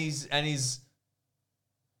 and he's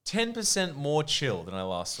 10% more chill than I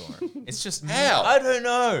last saw him. It's just How? I don't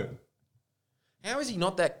know. How is he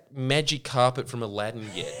not that magic carpet from Aladdin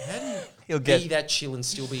yet? How do you He'll be get. that chill and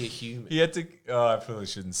still be a human? He had to. Oh, I probably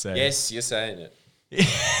shouldn't say. Yes, you're saying it.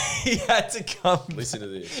 he had to come. Listen to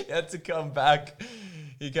this. He had to come back.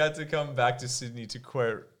 He had to come back to Sydney to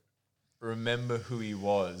quote, remember who he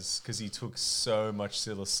was, because he took so much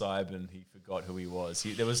psilocybin he forgot who he was.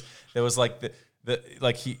 There was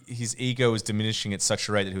like his ego was diminishing at such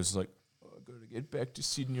a rate that he was like, oh, I gotta get back to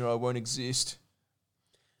Sydney or I won't exist.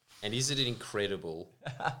 And isn't it incredible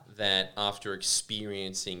that after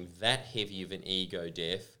experiencing that heavy of an ego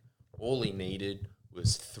death, all he needed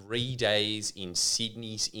was 3 days in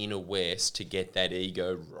Sydney's inner west to get that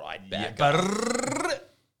ego right back up.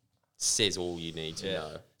 Says all you need to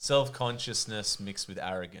know. Self-consciousness mixed with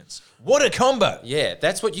arrogance. What a combo! Yeah,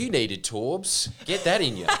 that's what you needed, Torbs. Get that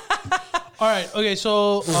in you. All right. Okay.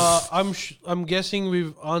 So I'm guessing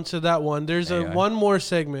we've answered that one. There's one more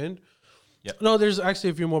segment. Yep. No, there's actually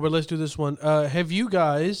a few more, but let's do this one. Have you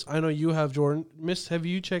guys? I know you have, Jordan. Have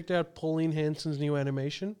you checked out Pauline Hanson's new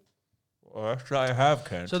animation? Actually, I have,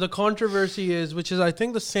 Ken. So the controversy is, which is I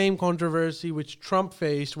think the same controversy which Trump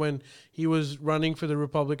faced when he was running for the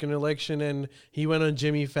Republican election and he went on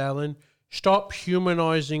Jimmy Fallon. Stop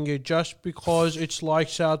humanizing it just because it's like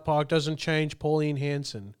South Park doesn't change Pauline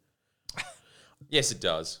Hanson. Yes, it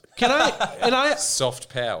does. Soft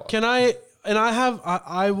power.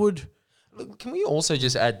 I would. Look, can we also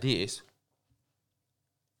just add this?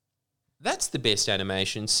 That's the best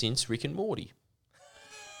animation since Rick and Morty.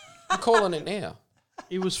 I'm calling it now.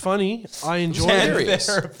 It was funny. I enjoyed Hilarious.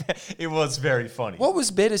 it. It was very funny. What was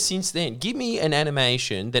better since then? Give me an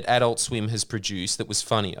animation that Adult Swim has produced that was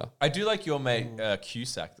funnier. I do like your mate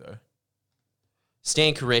Cusack though.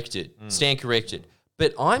 Stand corrected. Stand corrected.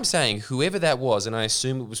 But I'm saying whoever that was, and I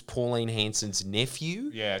assume it was Pauline Hanson's nephew,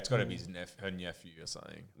 Yeah, it's got to be her nephew or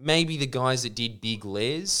something. maybe the guys that did Big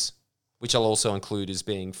Les, which I'll also include as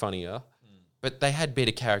being funnier, but they had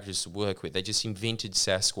better characters to work with. They just invented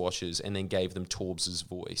Sasquatches and then gave them Torbs'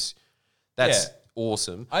 voice. That's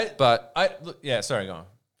awesome. Sorry, go on.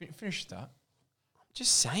 Finish that.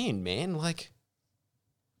 Just saying, man, like,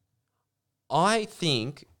 I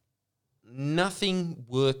think nothing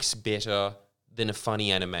works better than a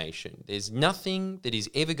funny animation. There's nothing that is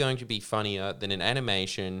ever going to be funnier than an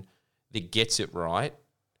animation that gets it right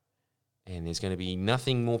And there's going to be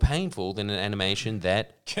nothing more painful than an animation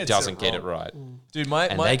that Gets doesn't it get it wrong. right. Dude,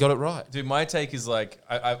 And they got it right. Dude, my take is like,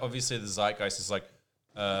 I obviously the zeitgeist is like,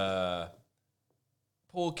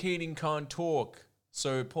 Paul Keating can't talk,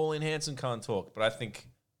 so Pauline Hanson can't talk. But I think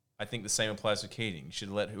the same applies for Keating. You should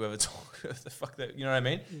let whoever talk. The fuck that, you know what I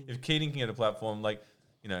mean? If Keating can get a platform, like,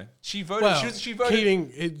 you know, she voted. Well, she voted.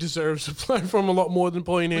 Keating, it deserves a platform a lot more than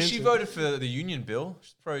Pauline Well, Hanson. she voted for the union bill.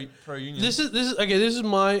 She's pro union. This is okay. This is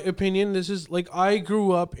my opinion. This is like I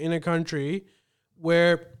grew up in a country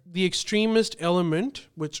where the extremist element,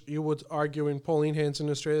 which you would argue in Pauline Hanson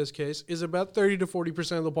Australia's case, is about 30 to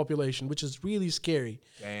 40% of the population, which is really scary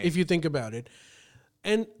if you think about it.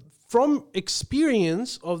 And from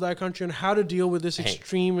experience of that country and how to deal with this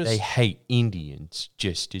extremist, They hate Indians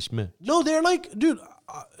just as much. no, they're like, dude,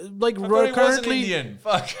 like I thought he was an currently. Indian.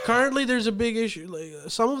 Fuck. Currently, there's a big issue.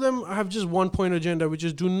 Like, some of them have just one point agenda, which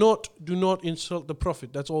is do not insult the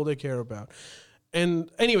prophet. That's all they care about.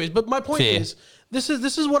 And anyways, but my point Fair. is, this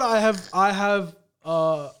is what I have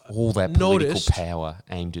All that political noticed. power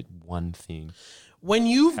aimed at one thing. when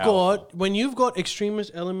you've got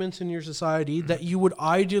extremist elements in your society that you would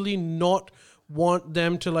ideally not want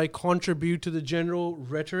them to like contribute to the general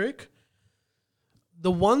rhetoric.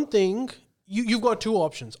 The one thing you've got two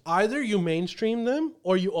options: either you mainstream them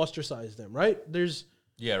or you ostracize them. Right? There's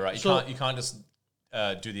Yeah, right. You can't just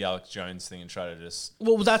do the Alex Jones thing and try to just.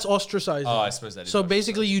 well, that's ostracizing. Oh, I suppose that is. So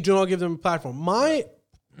basically, you do not give them a platform.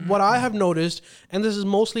 What I have noticed, and this is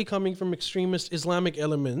mostly coming from extremist Islamic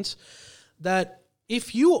elements, that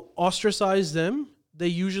if you ostracize them, they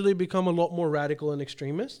usually become a lot more radical and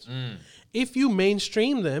extremist. If you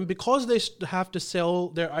mainstream them, because they have to sell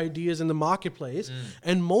their ideas in the marketplace,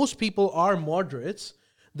 and most people are moderates,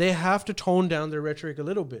 they have to tone down their rhetoric a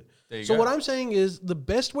little bit. So what I'm saying is the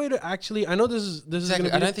best way to actually, I know this is going Exactly. to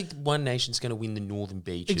be I don't think one nation's going to win the northern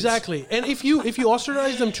beaches. exactly. And if you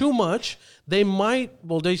ostracize them too much, they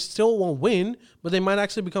still won't win, but they might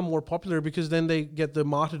actually become more popular because then they get the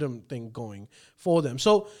martyrdom thing going for them.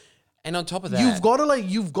 So And on top of that, you've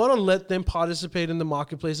got to let them participate in the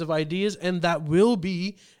marketplace of ideas, and that will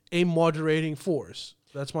be a moderating force.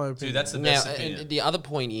 That's my opinion. Dude, that's the now, best opinion. and the other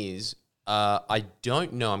point is, I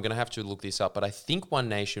don't know. I'm going to have to look this up, but I think One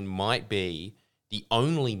Nation might be the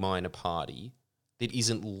only minor party that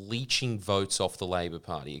isn't leeching votes off the Labor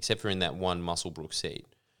Party, except for in that one Muswellbrook seat.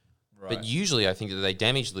 Right. But usually, I think that they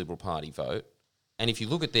damage the Liberal Party vote. And if you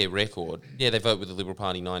look at their record, yeah, they vote with the Liberal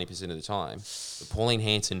Party 90% of the time. But Pauline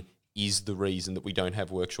Hanson is the reason that we don't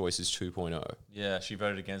have Work Choices 2.0. Yeah, she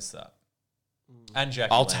voted against that. And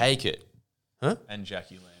Jackie I'll Lamb. take it. Huh? And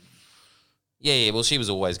Jackie Lamb. Yeah, well, she was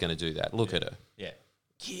always going to do that. Look at her. Yeah.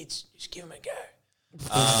 Kids, just give them a go.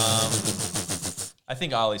 I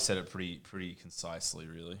think Ali said it pretty concisely,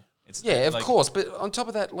 really. It's Yeah, of like- course. But on top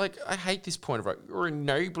of that, like, I hate this point of, like, you're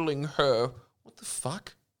enabling her. What the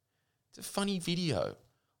fuck? It's a funny video.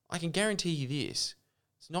 I can guarantee you this.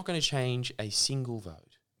 It's not going to change a single vote.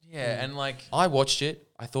 Yeah, and like I watched it.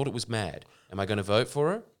 I thought it was mad. Am I going to vote for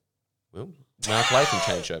her? Well, Mark Latham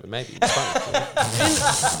changed over. Maybe. It's funny.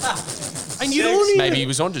 and you don't even, Maybe he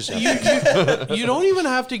was onto something. you don't even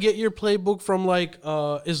have to get your playbook from like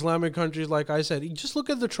Islamic countries, like I said. You just look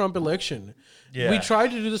at the Trump election. Yeah. We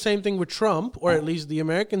tried to do the same thing with Trump, or at least the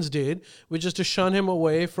Americans did, which is to shun him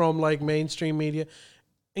away from like mainstream media.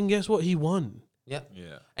 And guess what? He won. Yeah.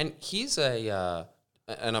 Yeah. And here's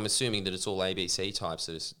and I'm assuming that it's all ABC types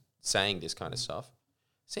that are saying this kind of stuff.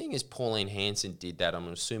 Seeing as Pauline Hanson did that, I'm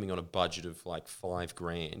assuming on a budget of like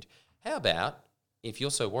 $5,000. How about, if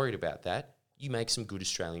you're so worried about that, you make some good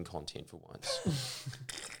Australian content for once?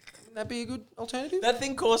 Wouldn't that be a good alternative? that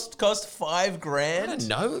thing cost $5,000. I don't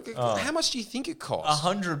know. How much do you think it costs?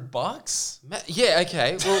 $100. Yeah,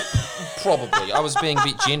 okay. Well, probably. I was being a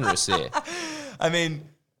bit generous there. I mean,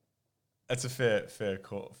 that's a fair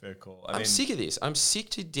call. I'm sick of this. I'm sick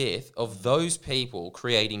to death of those people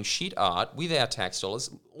creating shit art with our tax dollars,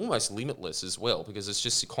 almost limitless as well, because it's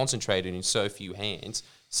just concentrated in so few hands,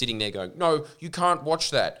 sitting there going, no, you can't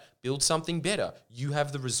watch that. Build something better. You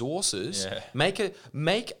have the resources. Yeah. Make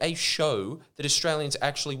a show that Australians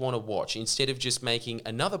actually want to watch instead of just making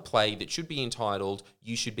another play that should be entitled,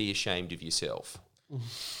 You Should Be Ashamed of Yourself.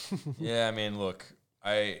 Yeah, I mean, look,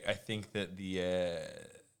 I think that the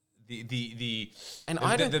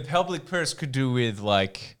public purse could do with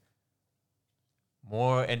like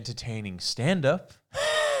more entertaining stand up.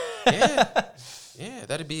 Yeah,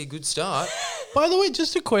 that'd be a good start. By the way,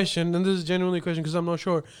 just a question, and this is genuinely a question because I'm not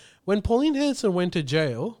sure. When Pauline Hanson went to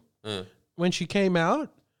jail, when she came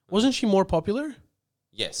out, wasn't she more popular?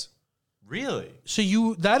 Yes. Really?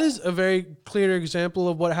 So that is a very clear example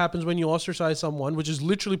of what happens when you ostracize someone, which is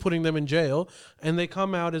literally putting them in jail, and they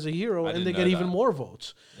come out as a hero and didn't they know get even that. more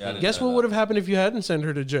votes. Yeah, I didn't Guess know what that. would have happened if you hadn't sent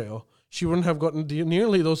her to jail? She wouldn't have gotten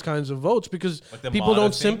nearly those kinds of votes because Like the people martyr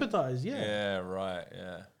don't thing? sympathize. Yeah, right.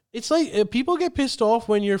 Yeah. It's like people get pissed off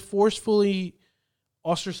when you're forcefully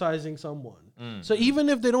ostracizing someone. So even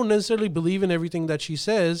if they don't necessarily believe in everything that she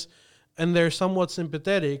says and they're somewhat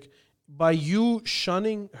sympathetic, by you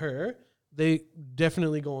shunning her, they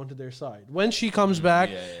definitely go onto their side. When she comes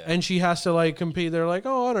back and she has to like compete, they're like,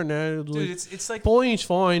 oh, I don't know. Dude, it's like Polling's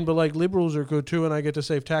fine, but like liberals are good too, and I get to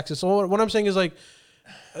save taxes. So what I'm saying is like,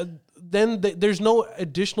 then there's no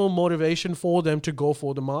additional motivation for them to go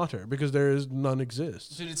for the martyr because there is none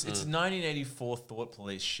exists. Dude, it's 1984 thought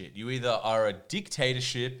police shit. You either are a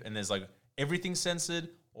dictatorship and there's like everything censored,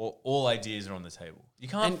 or all ideas are on the table. You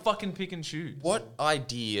can't fucking pick and choose. What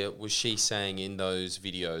idea was she saying in those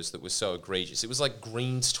videos that was so egregious? It was like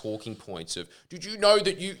Green's talking points of, did you know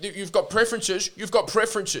that you've got preferences? You've got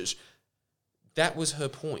preferences. That was her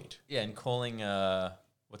point. Yeah, and calling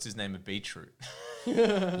what's his name a beetroot.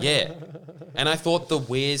 Yeah. And I thought the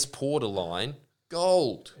Where's Porter line,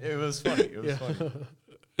 gold. It was funny. It was funny.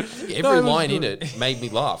 Every it was line in good. it made me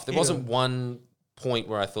laugh. There wasn't one point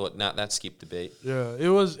where I thought, nah, that skipped a beat. Yeah, it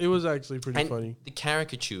was actually pretty And funny. the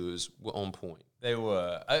caricatures were on point. They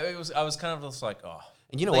were. I was kind of just like, oh.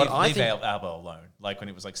 And you know what? I Leave think Albo alone. Like when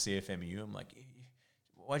it was like CFMU, I'm like,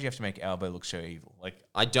 why'd you have to make Albo look so evil? Like,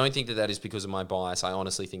 I don't think that is because of my bias. I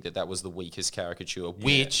honestly think that was the weakest caricature,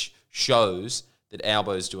 which shows that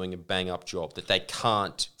Albo's doing a bang-up job, that they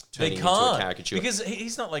can't turn him into a caricature. because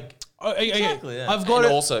he's not like Exactly. yeah. I've got And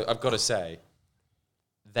it. also, I've got to say,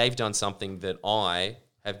 they've done something that I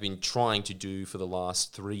have been trying to do for the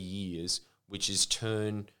last 3 years, which is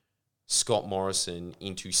turn Scott Morrison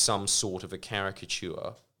into some sort of a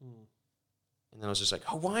caricature. And then I was just like,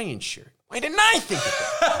 Hawaiian shirt. Why didn't I think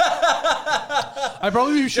of that? I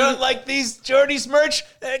probably should. don't like these Jordy's merch.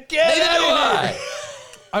 Get Neither out do of I. here.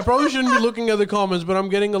 I probably shouldn't be looking at the comments, but I'm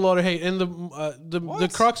getting a lot of hate. And the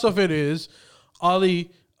crux of it is, Ali,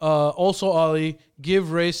 give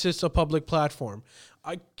racists a public platform.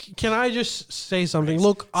 Can I just say something?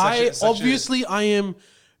 Look, I am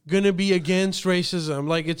gonna be against racism.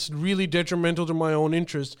 Like, it's really detrimental to my own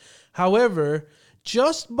interest. However,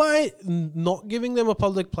 just by not giving them a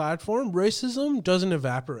public platform, racism doesn't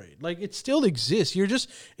evaporate. Like, it still exists.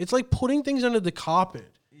 It's like putting things under the carpet.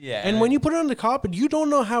 Yeah. And when you put it on the carpet, you don't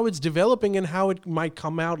know how it's developing and how it might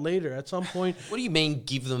come out later at some point. What do you mean,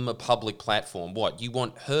 give them a public platform? What, you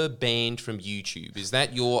want her banned from YouTube? Is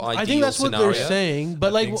that your ideal I think that's scenario? what they're saying.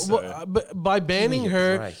 But think so. but by banning Give me a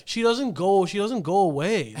her, break. she doesn't go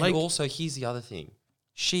away. And also, here's the other thing.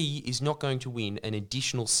 She is not going to win an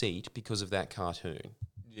additional seat because of that cartoon.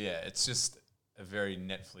 Yeah, it's just a very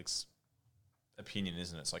Netflix opinion,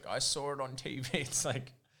 isn't it? It's like, I saw it on TV. It's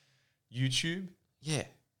like YouTube. Yeah.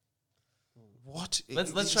 What?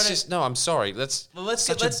 Let's It's try to- just, no, I'm sorry. Let's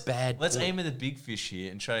bad Let's point. aim at the big fish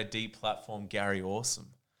here and try to deplatform Gary Awesome.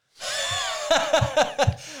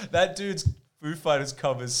 That dude's Foo Fighters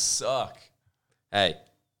covers suck. Hey,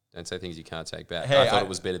 don't say things you can't take back. Hey, I thought I- it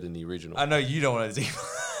was better than the original. I know you don't want to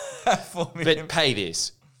deplatform him. But pay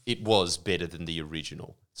this. It was better than the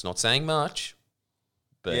original. It's not saying much,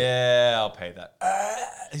 but Yeah, I'll pay that.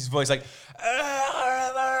 His voice like,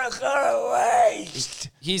 waste.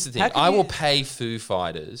 here's the thing. How can I you- will pay Foo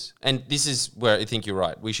Fighters, and this is where I think you're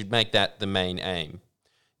right. We should make that the main aim.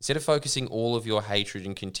 Instead of focusing all of your hatred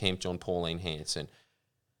and contempt on Pauline Hanson,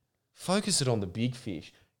 focus it on the big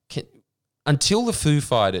fish. Until the Foo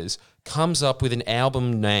Fighters comes up with an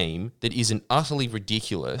album name that isn't utterly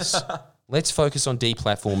ridiculous, let's focus on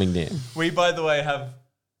deplatforming them. We, by the way, have,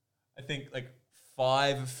 I think, like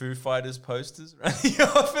 5 Foo Fighters posters around the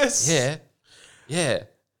office. Yeah. Yeah.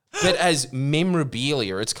 But as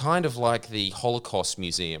memorabilia, it's kind of like the Holocaust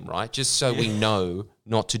Museum, right? Just so we know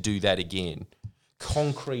not to do that again.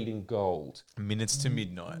 Concrete and gold. Minutes to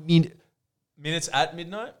midnight. Minutes at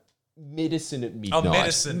midnight? Medicine at midnight.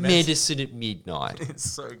 medicine. Medicine at midnight. It's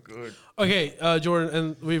so good. Okay, Jordan,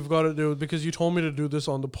 and we've got to do it because you told me to do this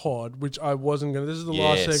on the pod, which I wasn't gonna. This is the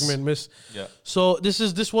last Yes. segment, Miss. Yeah. So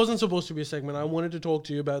this wasn't supposed to be a segment. I wanted to talk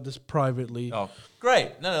to you about this privately. Oh,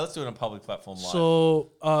 great. No, let's do it on a public platform live.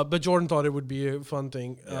 So, but Jordan thought it would be a fun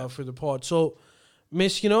thing for the pod. So,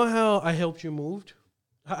 Miss, you know how I helped you moved?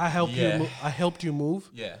 I helped Yeah. you. I helped you move,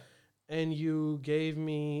 yeah. and you gave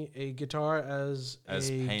me a guitar as a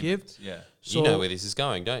payment. gift. Yeah. So You know where this is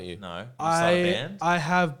going, don't you? No. You start a band? I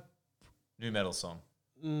have New metal song.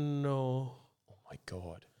 no. Oh my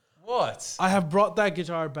God. What? I have brought that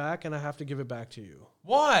guitar back, and I have to give it back to you.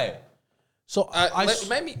 Why? So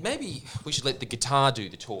maybe we should let the guitar do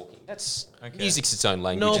the talking. That's music's its own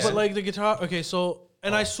language. no, but like the guitar. Okay, so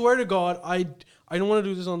and I swear to God, I don't want to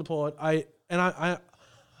do this on the pod. I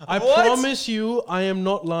What? promise you, I am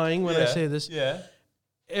not lying when I say this. Yeah.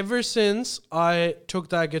 Ever since I took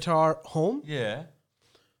that guitar home, Yeah.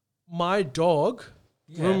 my dog,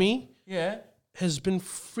 Rumi, Yeah. has been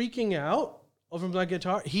freaking out over that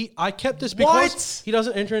guitar. I kept this because What? he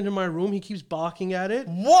doesn't enter into my room. He keeps barking at it.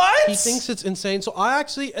 What? He thinks it's insane. So I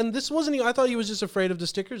actually, and this wasn't, I thought he was just afraid of the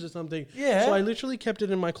stickers or something. Yeah. So I literally kept it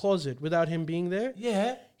in my closet without him being there.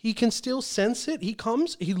 Yeah. He can still sense it. He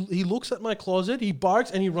comes, he looks at my closet, he barks,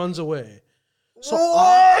 and he runs away. So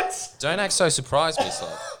What? Don't act so surprised, Miss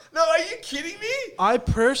Love. No, are you kidding me? I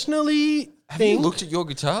personally Have you think looked at your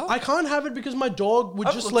guitar? I can't have it because my dog would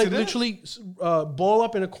I've just looked like at it. literally ball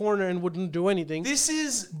up in a corner and wouldn't do anything. This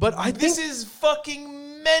is. But I this think- is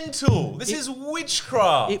fucking mental. This is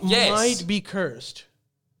witchcraft. It Yes. might be cursed.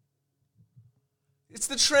 It's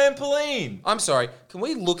the trampoline. I'm sorry. Can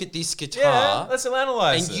we look at this Yeah. guitar Let's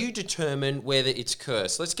analyze and it. you determine whether it's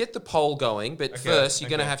cursed? Let's get the poll going, but first you're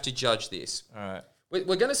going to have to judge this. All right.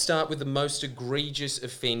 We're going to start with the most egregious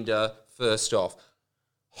offender first off.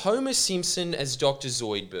 Homer Simpson as Dr.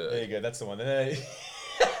 Zoidberg. There you go. That's the one.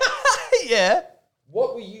 Yeah.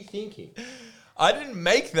 What were you thinking? I didn't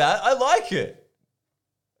make that. I like it.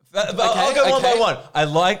 But Okay, I'll go one by okay. one.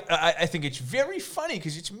 I think it's very funny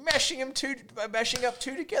because it's mashing up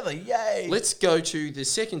two together. Yay! Let's go to the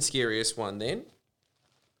second scariest one then.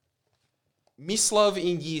 Miss Love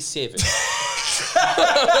in Year 7.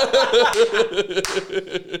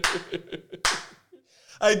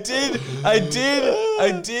 I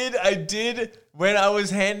did. When I was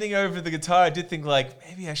handing over the guitar, I did think like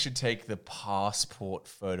maybe I should take the passport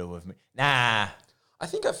photo of me. Nah. I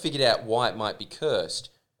think I figured out why it might be cursed.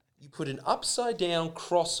 You put an upside down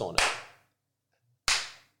cross on it.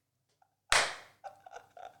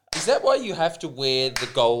 Is that why you have to wear the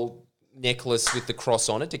gold necklace with the cross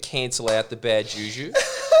on it to cancel out the bad juju?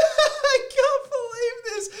 I can't believe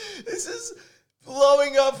this. This is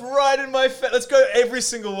blowing up right in my face. Let's go every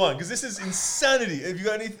single one because this is insanity. Have you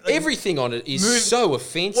got any? Like, Everything on it is so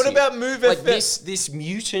offensive. What about Move like FM? this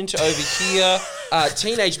mutant over here,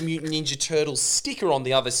 Teenage Mutant Ninja Turtles sticker on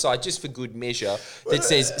the other side, just for good measure, that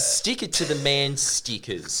says "Stick it to the man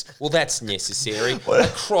stickers." Well, that's necessary. A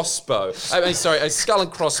crossbow. I mean, sorry, a skull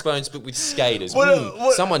and crossbones, but with skaters.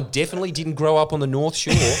 What- Someone definitely didn't grow up on the North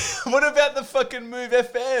Shore. What about the fucking Move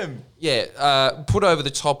FM? Yeah, put over the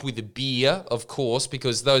top with a beer, of course,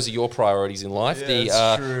 because those are your priorities in life. Yeah, the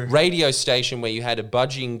that's true. radio station where you had a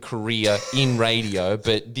budging career in radio,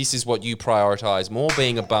 but this is what you prioritize more,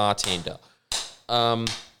 being a bartender. Go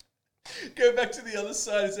back to the other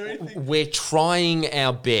side. Is there anything? We're trying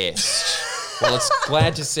our best. Well, it's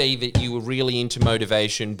glad to see that you were really into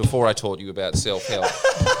motivation before I taught you about self-help.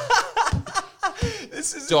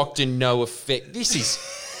 This is Dr. No Effect. This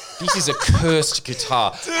is a cursed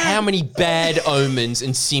guitar. How many bad omens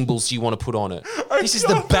and symbols do you want to put on it? This is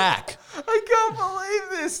the back I can't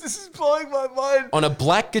believe this. This is blowing my mind. on a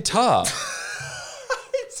black guitar.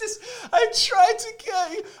 It's just, I tried to get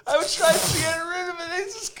rid of it.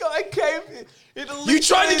 It's just, I came. You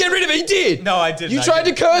tried to get rid of it. He did. No, I didn't. You tried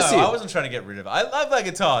to curse no, him. I wasn't trying to get rid of it. I love that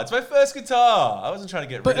guitar. It's my first guitar. I wasn't trying to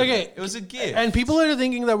get rid But of okay, it. It was a gift. And people are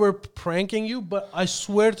thinking that we're pranking you, but I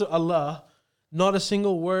swear to Allah, not a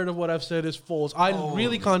single word of what I've said is false. I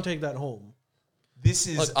really can't take that home. this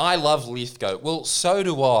is Look, I love Lithgow. Well, so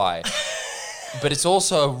do I. But it's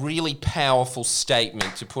also a really powerful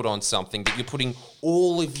statement to put on something that you're putting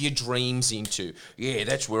all of your dreams into. Yeah,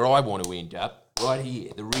 that's where I want to end up. Right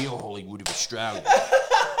here, the real Hollywood of Australia.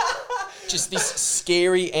 Just this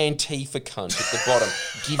scary Antifa cunt at the bottom,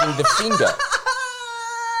 giving the finger.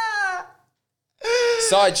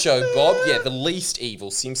 Sideshow Bob, yeah, the least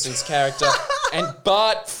evil Simpsons character. And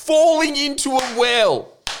Bart falling into a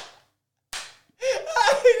well.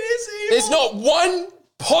 it is evil. There's not one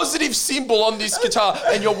positive symbol on this guitar,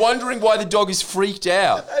 and you're wondering why the dog is freaked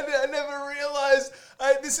out. I never realized.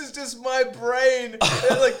 This is just my brain.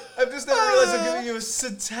 Like I've just never realized I'm giving you a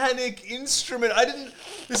satanic instrument. I didn't.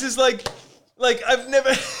 This is like I've never.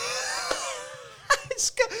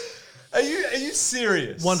 Are you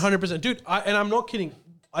serious? 100%. Dude, and I'm not kidding.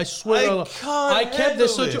 I swear I to Allah. can't I kept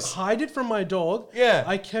this so handle to this. hide it from my dog. Yeah.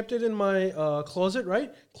 I kept it in my closet,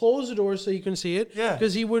 right? Close the door so you can see it. Yeah.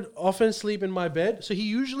 Because he would often sleep in my bed. So he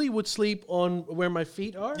usually would sleep on where my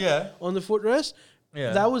feet are. Yeah. On the footrest.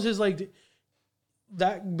 Yeah. That was his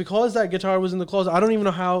that because that guitar was in the closet. I don't even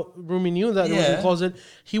know how Rumi knew that it was in Yeah. the closet.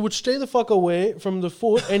 He would stay the fuck away from the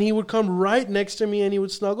foot and he would come right next to me and he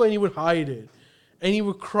would snuggle and he would hide it. And he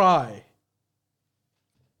would cry.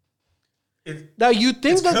 Now you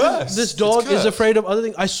think It's that cursed. this It's dog is cursed. afraid of other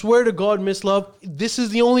things. I swear to God, Miss Love, this is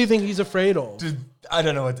the only thing he's afraid of. Dude, I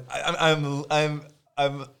don't know what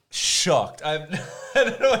I'm shocked. I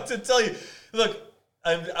don't know what to tell you. Look,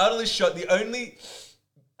 I'm utterly shocked. The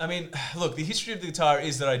history of the guitar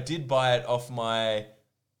is that I did buy it off my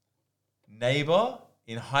neighbor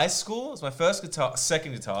in high school. It was my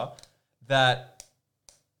second guitar that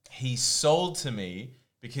he sold to me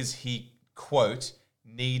because he, quote,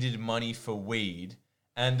 needed money for weed.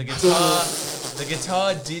 And the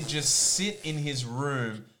guitar did just sit in his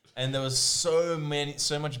room, and there was so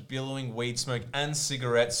much billowing weed smoke and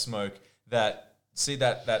cigarette smoke that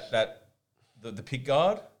the pick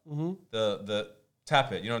guard, the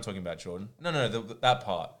tappet. You know what I'm talking about, Jordan? No, that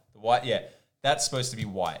part, the white. Yeah, that's supposed to be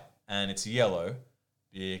white, and it's yellow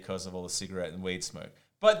because of all the cigarette and weed smoke.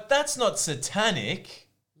 But that's not satanic.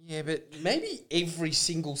 Yeah, but maybe every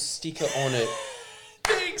single sticker on it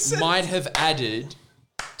might have added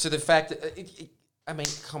to the fact that I mean,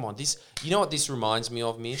 come on, this. You know what this reminds me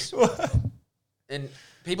of, Miss? And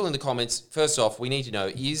people in the comments, first off, we need to know,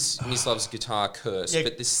 is Miss Love's guitar cursed? Yeah,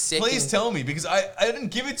 but the second... Please tell me, because I didn't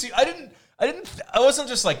give it to you. I wasn't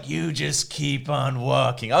just like, you just keep on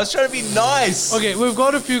walking. I was trying to be nice. Okay, we've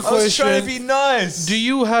got a few I questions. was trying to be nice. Do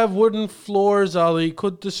you have wooden floors, Ali?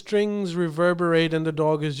 Could the strings reverberate and the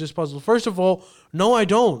dog is just puzzled? First of all, no, I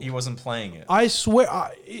don't. He wasn't playing it. I swear,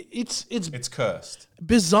 it's It's cursed.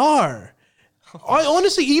 bizarre. I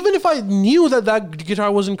honestly, even if I knew that guitar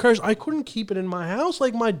wasn't cursed, I couldn't keep it in my house.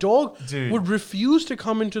 Like, my dog would refuse to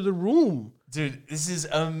come into the room. Dude, this is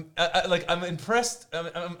I'm impressed.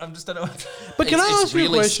 I'm just don't know. But can I ask it's you a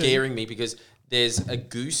really question? scaring me because there's a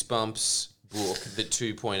Goosebumps book that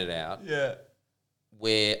Tu pointed out Yeah.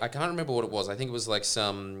 where I can't remember what it was. I think it was like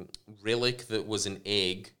some relic that was an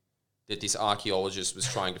egg that this archaeologist was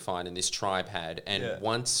trying to find and this tribe had. And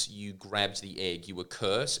once you grabbed the egg, you were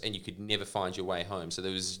cursed and you could never find your way home. So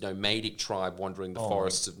there was no Madic tribe wandering the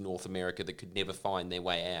forests of North America that could never find their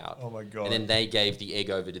way out. Oh my God. And then they gave the egg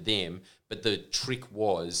over to them. But the trick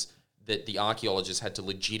was that the archaeologists had to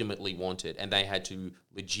legitimately want it and they had to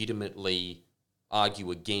legitimately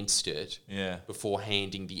argue against it before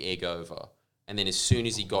handing the egg over. And then as soon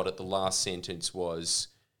as he got it, the last sentence was,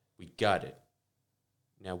 "We got it.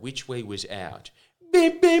 Now, which way was out?"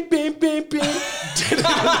 Bim, bim, bim, bim, bim.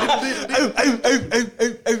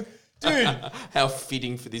 Dude, how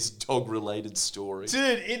fitting for this dog-related story.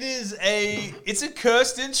 Dude, it's a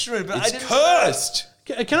cursed instrument, but It's cursed.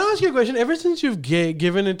 Can I ask you a question? Ever since you've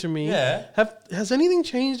given it to me, Yeah. has anything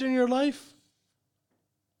changed in your life?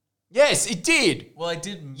 Yes, it did. Well, I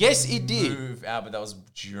did. Yes, it did. Move out, but that was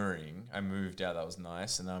during I moved out. That was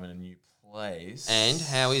nice, and now I'm in a new place. And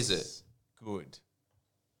how is it? Good,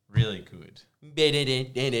 really good. I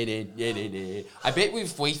bet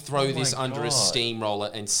if we throw this under a God.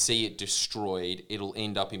 steamroller and see it destroyed, it'll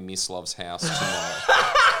end up in Miss Love's house tomorrow.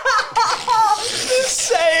 The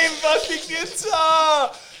same fucking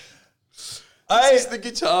guitar. This is the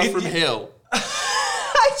guitar from hell.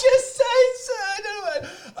 I just say so.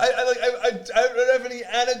 I don't have any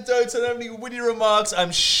anecdotes. I don't have any witty remarks.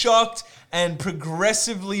 I'm shocked and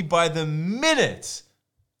progressively, by the minute,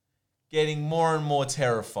 getting more and more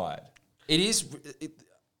terrified. It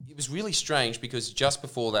was really strange because just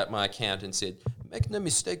before that, my accountant said, "Make no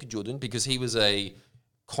mistake, Jordan," because he was a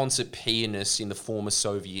concert pianist in the former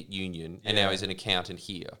Soviet Union, and now he's an accountant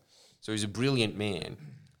here. So he's a brilliant man.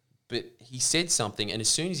 But he said something, and as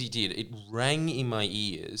soon as he did, it rang in my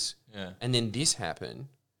ears. Yeah. And then this happened.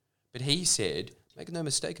 But he said, "Make no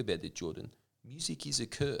mistake about it, Jordan. Music is a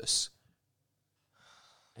curse."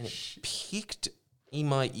 And it picked in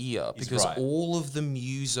my ear because right. all of the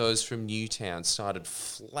musos from Newtown started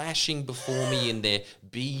flashing before me in their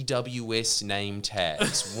BWS name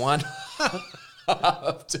tags, one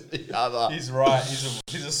after the other. He's right.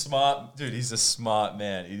 He's a smart dude. He's a smart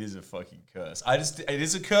man. It is a fucking curse. It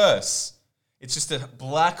is a curse. It's just a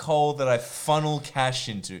black hole that I funnel cash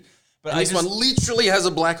into. But And this one literally has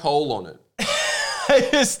a black hole on it. I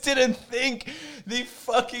just didn't think the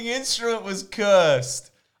fucking instrument was cursed.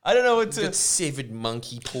 I don't know what to. Got severed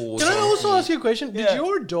monkey paws. Can I on also it. ask you a question? Did Yeah.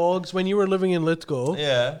 your dogs, when you were living in Lithgow,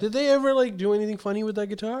 did they ever do anything funny with that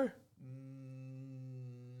guitar?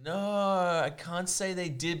 No, I can't say they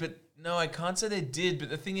did, but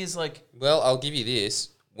the thing is, Well, I'll give you this.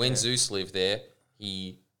 When Zeus lived there,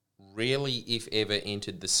 he rarely, if ever,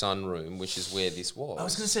 entered the sunroom, which is where this was. I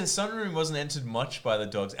was going to say the sunroom wasn't entered much by the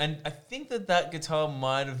dogs, and I think that guitar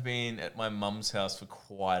might have been at my mum's house for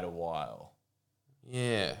quite a while.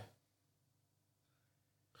 Yeah.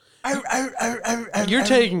 You're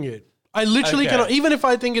taking it. I literally Okay. cannot. Even if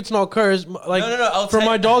I think it's not cursed, like No, I'll for take-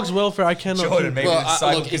 my dog's welfare, I cannot. Jordan, keep- maybe Well, the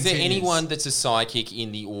cycle look, is there continues. anyone that's a psychic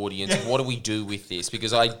in the audience? What do we do with this?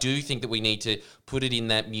 Because I do think that we need to put it in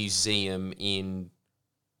that museum in,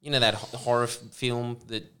 that horror film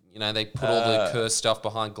that, they put all the cursed stuff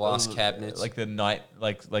behind glass cabinets. Like the night,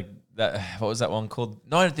 like that. What was that one called?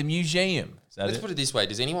 Night at the Museum. Is that Let's it? put it this way.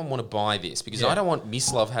 Does anyone want to buy this? Because Yeah. I don't want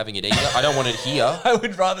Miss Love having it either. I don't want it here. I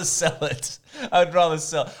would rather sell it. I would rather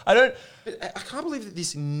sell. I don't. I can't believe that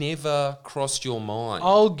this never crossed your mind.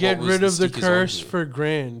 I'll get What was rid of the stickers on curse here? for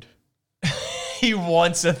grand. He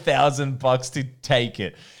wants $1,000 to take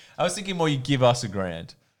it. I was thinking more. You give us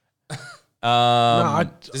 $1,000. No, I,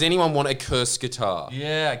 Does anyone want a cursed guitar?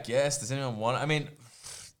 Yeah, I guess. Does anyone want it? I mean,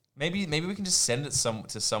 maybe we can just send it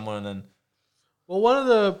to someone and. well, one of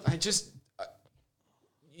the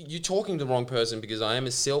You're talking to the wrong person because I am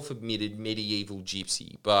a self-admitted medieval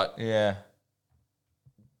gypsy, but Yeah.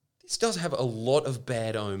 this does have a lot of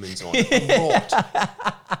bad omens on it. A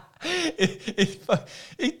lot.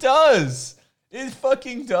 It does. It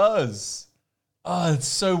fucking does. Oh, it's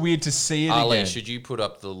so weird to see it Ali, again. should you put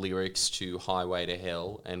up the lyrics to Highway to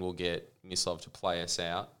Hell and we'll get Miss Love to play us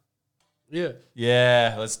out? yeah.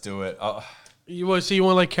 Yeah, let's do it. I You want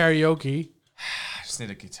like karaoke? just need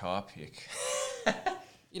a guitar pick.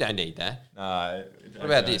 You don't need that. Nah. What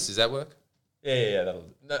about this? Does that work? Yeah. That'll.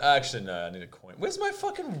 No, actually, no. I need a coin. Where's my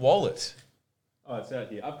fucking wallet? Oh, it's out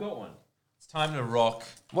here. I've got one. It's time to rock.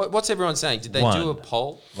 What's everyone saying? Did they do a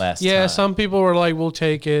poll? Last Yeah, time. some people were like, "We'll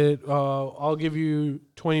take it. I'll give you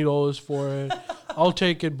 $20 for it. I'll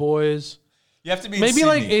take it, boys." You have to be in Maybe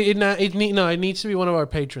like Sydney. it needs to be one of our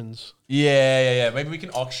patrons. Yeah. Maybe we can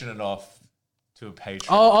auction it off to a patron.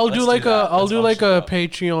 I'll Let's do like that. I'll Let's do like auction it a off.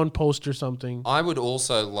 Patreon post or something. I would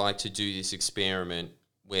also like to do this experiment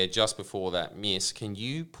where just before that, Miss, can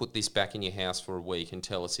you put this back in your house for a week and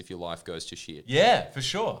tell us if your life goes to shit? Yeah, for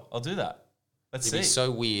sure. I'll do that. Let's It'd be see. so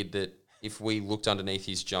weird that if we looked underneath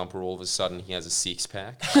his jumper, all of a sudden he has a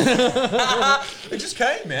six-pack. It just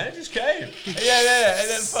came, man. It just came. Yeah. And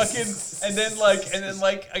then fucking, and then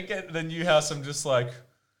like, I get the new house. I'm just like,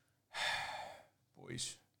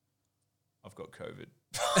 boys, I've got COVID.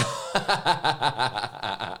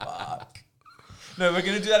 Fuck. No, we're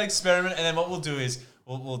gonna do that experiment, and then what we'll do is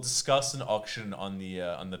we'll discuss an auction on the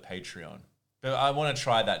Patreon. But I want to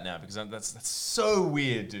try that now because that's so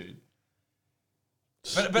weird, dude.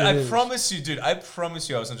 But It I is. promise you, dude. I promise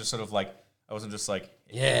you, I wasn't just like,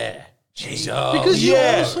 Yeah. Jesus. Because you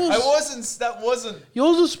yeah. also I wasn't. That wasn't. you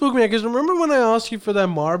also spooked me because remember when I asked you for that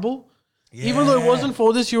marble? Even though it wasn't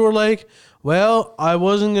for this, you were like, "Well, I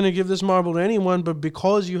wasn't gonna give this marble to anyone, but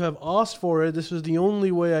because you have asked for it, this is the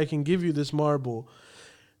only way I can give you this marble."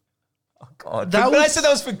 God, That but I was- said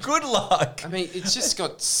that was for good luck. I mean, it's just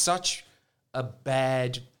got such a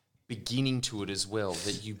bad beginning to it as well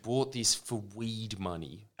that you bought this for weed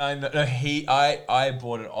money. I know. No, I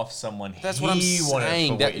bought it off someone. That's what I'm wanted it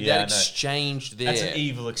saying. for That, weed. that Yeah, exchange there. That's an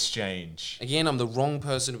evil exchange. Again, I'm the wrong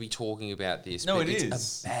person to be talking about this. No, but it it's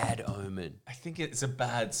is. a bad omen. I think it's a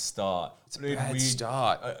bad start. It's a bad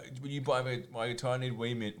start. When you buy my guitar, I need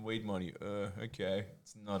weed money. Okay.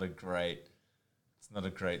 It's not a great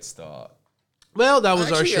start. Well, that was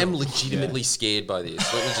I our actually show. am legitimately scared by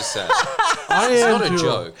this. Let me just say. I It's am not a too.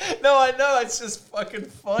 joke. No, I know. It's just fucking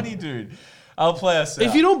funny, dude. I'll play us out.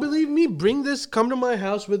 If you don't believe me, come to my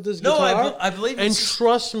house with this No, guitar. I believe and it's just-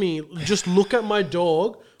 trust me, just look at my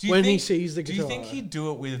dog Do you when he think- sees the Do guitar. you think he'd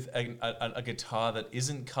do it with a guitar that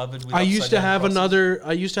isn't covered with? I used to have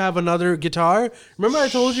another guitar. Remember I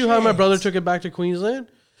told you how my brother took it back to Queensland?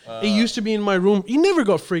 It used to be in my room. He never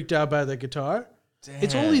got freaked out by the guitar.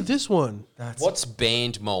 It's only this one. What's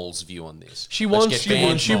Band Mole's view on this? She Let's wants get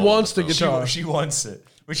Band she Mole wants on the phone. guitar. She wants it,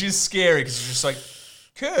 which is scary because it's just like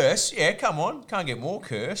curse. Yeah, come on, can't get more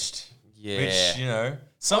cursed. Yeah. Which I'm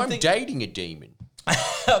something. dating a demon.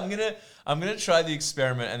 I'm gonna try the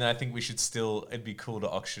experiment, and then I think we should still. It'd be cool to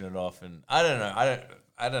auction it off, and I don't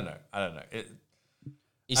know.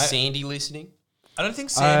 Is Sandy listening? I don't think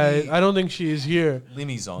Sandy. I don't think she is here.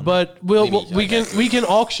 Limmy's on. But Maybe, we can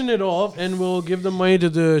auction it off and we'll give the money to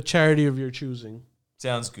the charity of your choosing.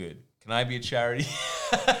 Sounds good. Can I be a charity?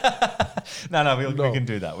 No, we can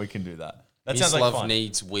do that. We can do that. That Miss sounds like Love fun.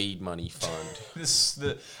 needs weed money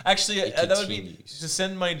fund. Actually, It that would be continues. to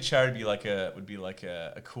send money to charity. Would be like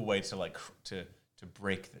a cool way to to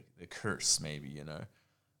break the curse. Maybe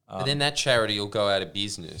But then that charity will go out of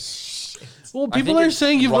business. Well, I people think are it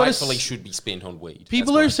saying you've got rightfully to. should be spent on weed.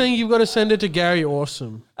 People That's are my saying you've got to send it to Gary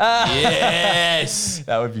Awesome. yes.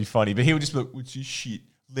 that would be funny. But he would just be like, "What's this shit?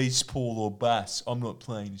 Les Paul or bass? I'm not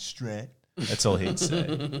playing Strat." That's all he'd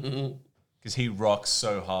say. Because he rocks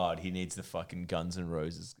so hard, he needs the fucking Guns N'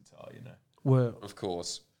 Roses guitar, you know. Well, Of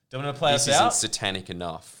course. Do you want to play This us isn't out? satanic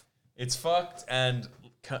enough. It's fucked, and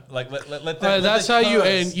like let that's how you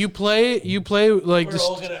end. You play like We're this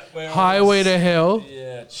all gonna- we're all Highway gonna- to Hell.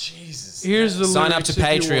 Yeah, Jesus. Here's the Sign up to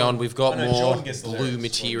lyrics if you Patreon. want. We've got Oh, no, more Jordan gets the blue lyrics. Jordan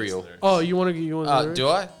material. gets the lyrics. Oh, you want to? Do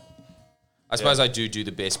I? I suppose I do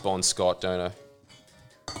the best Bon Scott, don't I?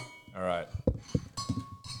 All right.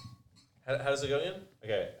 How does it go again?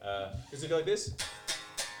 Okay. Does it go like this?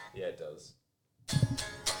 Yeah, it does.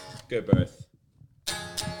 Go both.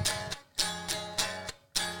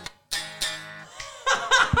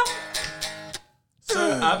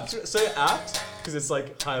 So apt, because it's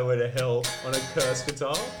like Highway to Hell on a cursed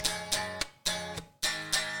guitar.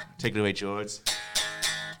 Take it away, George.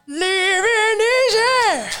 Living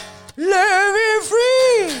easy, loving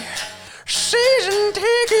free, season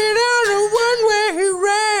ticket on a one-way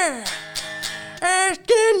ride.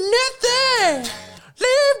 Asking nothing,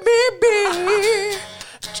 leave me be.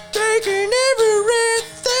 Taking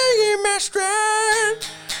everything in my stride.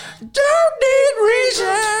 Don't need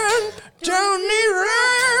reason, don't need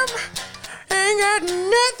rhyme. Ain't got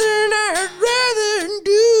nothing I'd rather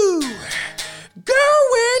do.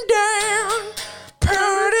 Going down,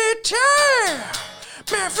 party time.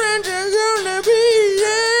 My friends are gonna be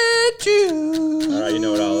there too. All right, you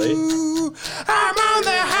know what, Ollie? I'm on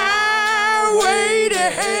the highway to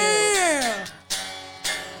hell.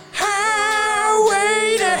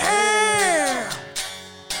 Highway to hell.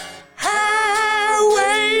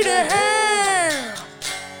 Highway to hell.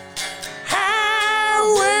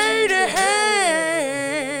 Highway to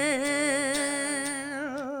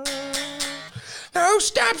hell. No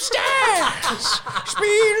stop signs,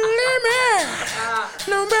 speed limit.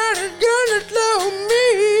 Nobody's gonna slow me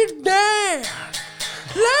down.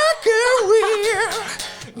 Like a wheel,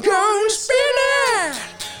 gonna spin it.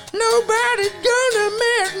 Nobody's gonna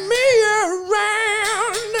mess me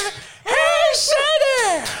around. Hey, city,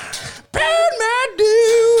 paid my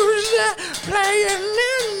dues, playing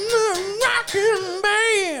in the rockin'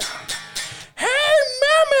 band. Hey,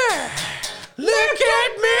 mama, look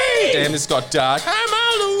at me. Damn, this got dark. I'm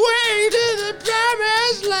on the way to the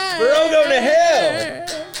promised land. We're all going to hell.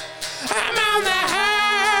 I'm on the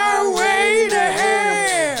highway to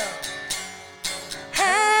hell.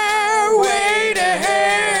 Highway to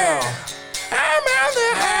hell. I'm on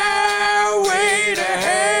the highway to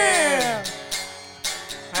hell.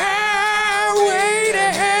 Highway to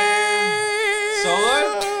hell. Solo?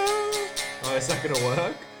 Oh, it's not gonna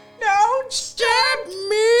work. Don't stop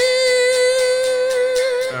me.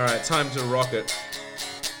 All right, time to rock it.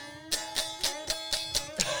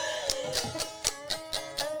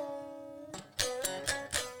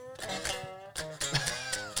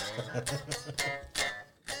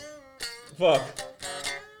 Fuck.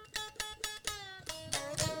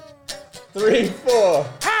 3, 4.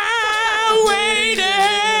 Highway to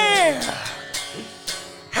hell.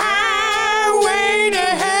 Highway to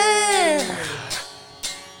hell.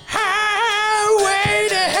 Highway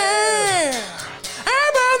to hell.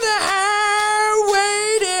 I'm on the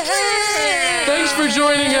highway to hell. Thanks for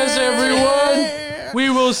joining us, everyone. We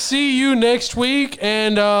will see you next week,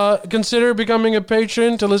 and consider becoming a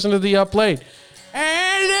patron to listen to the Up Late.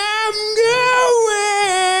 And I'm going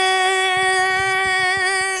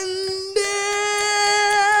down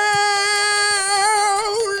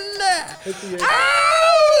all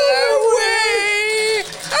the way.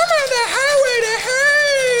 I'm on the highway to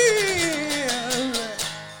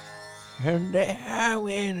hell. And the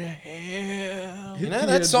highway to hell. You know,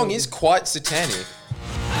 that song is quite satanic.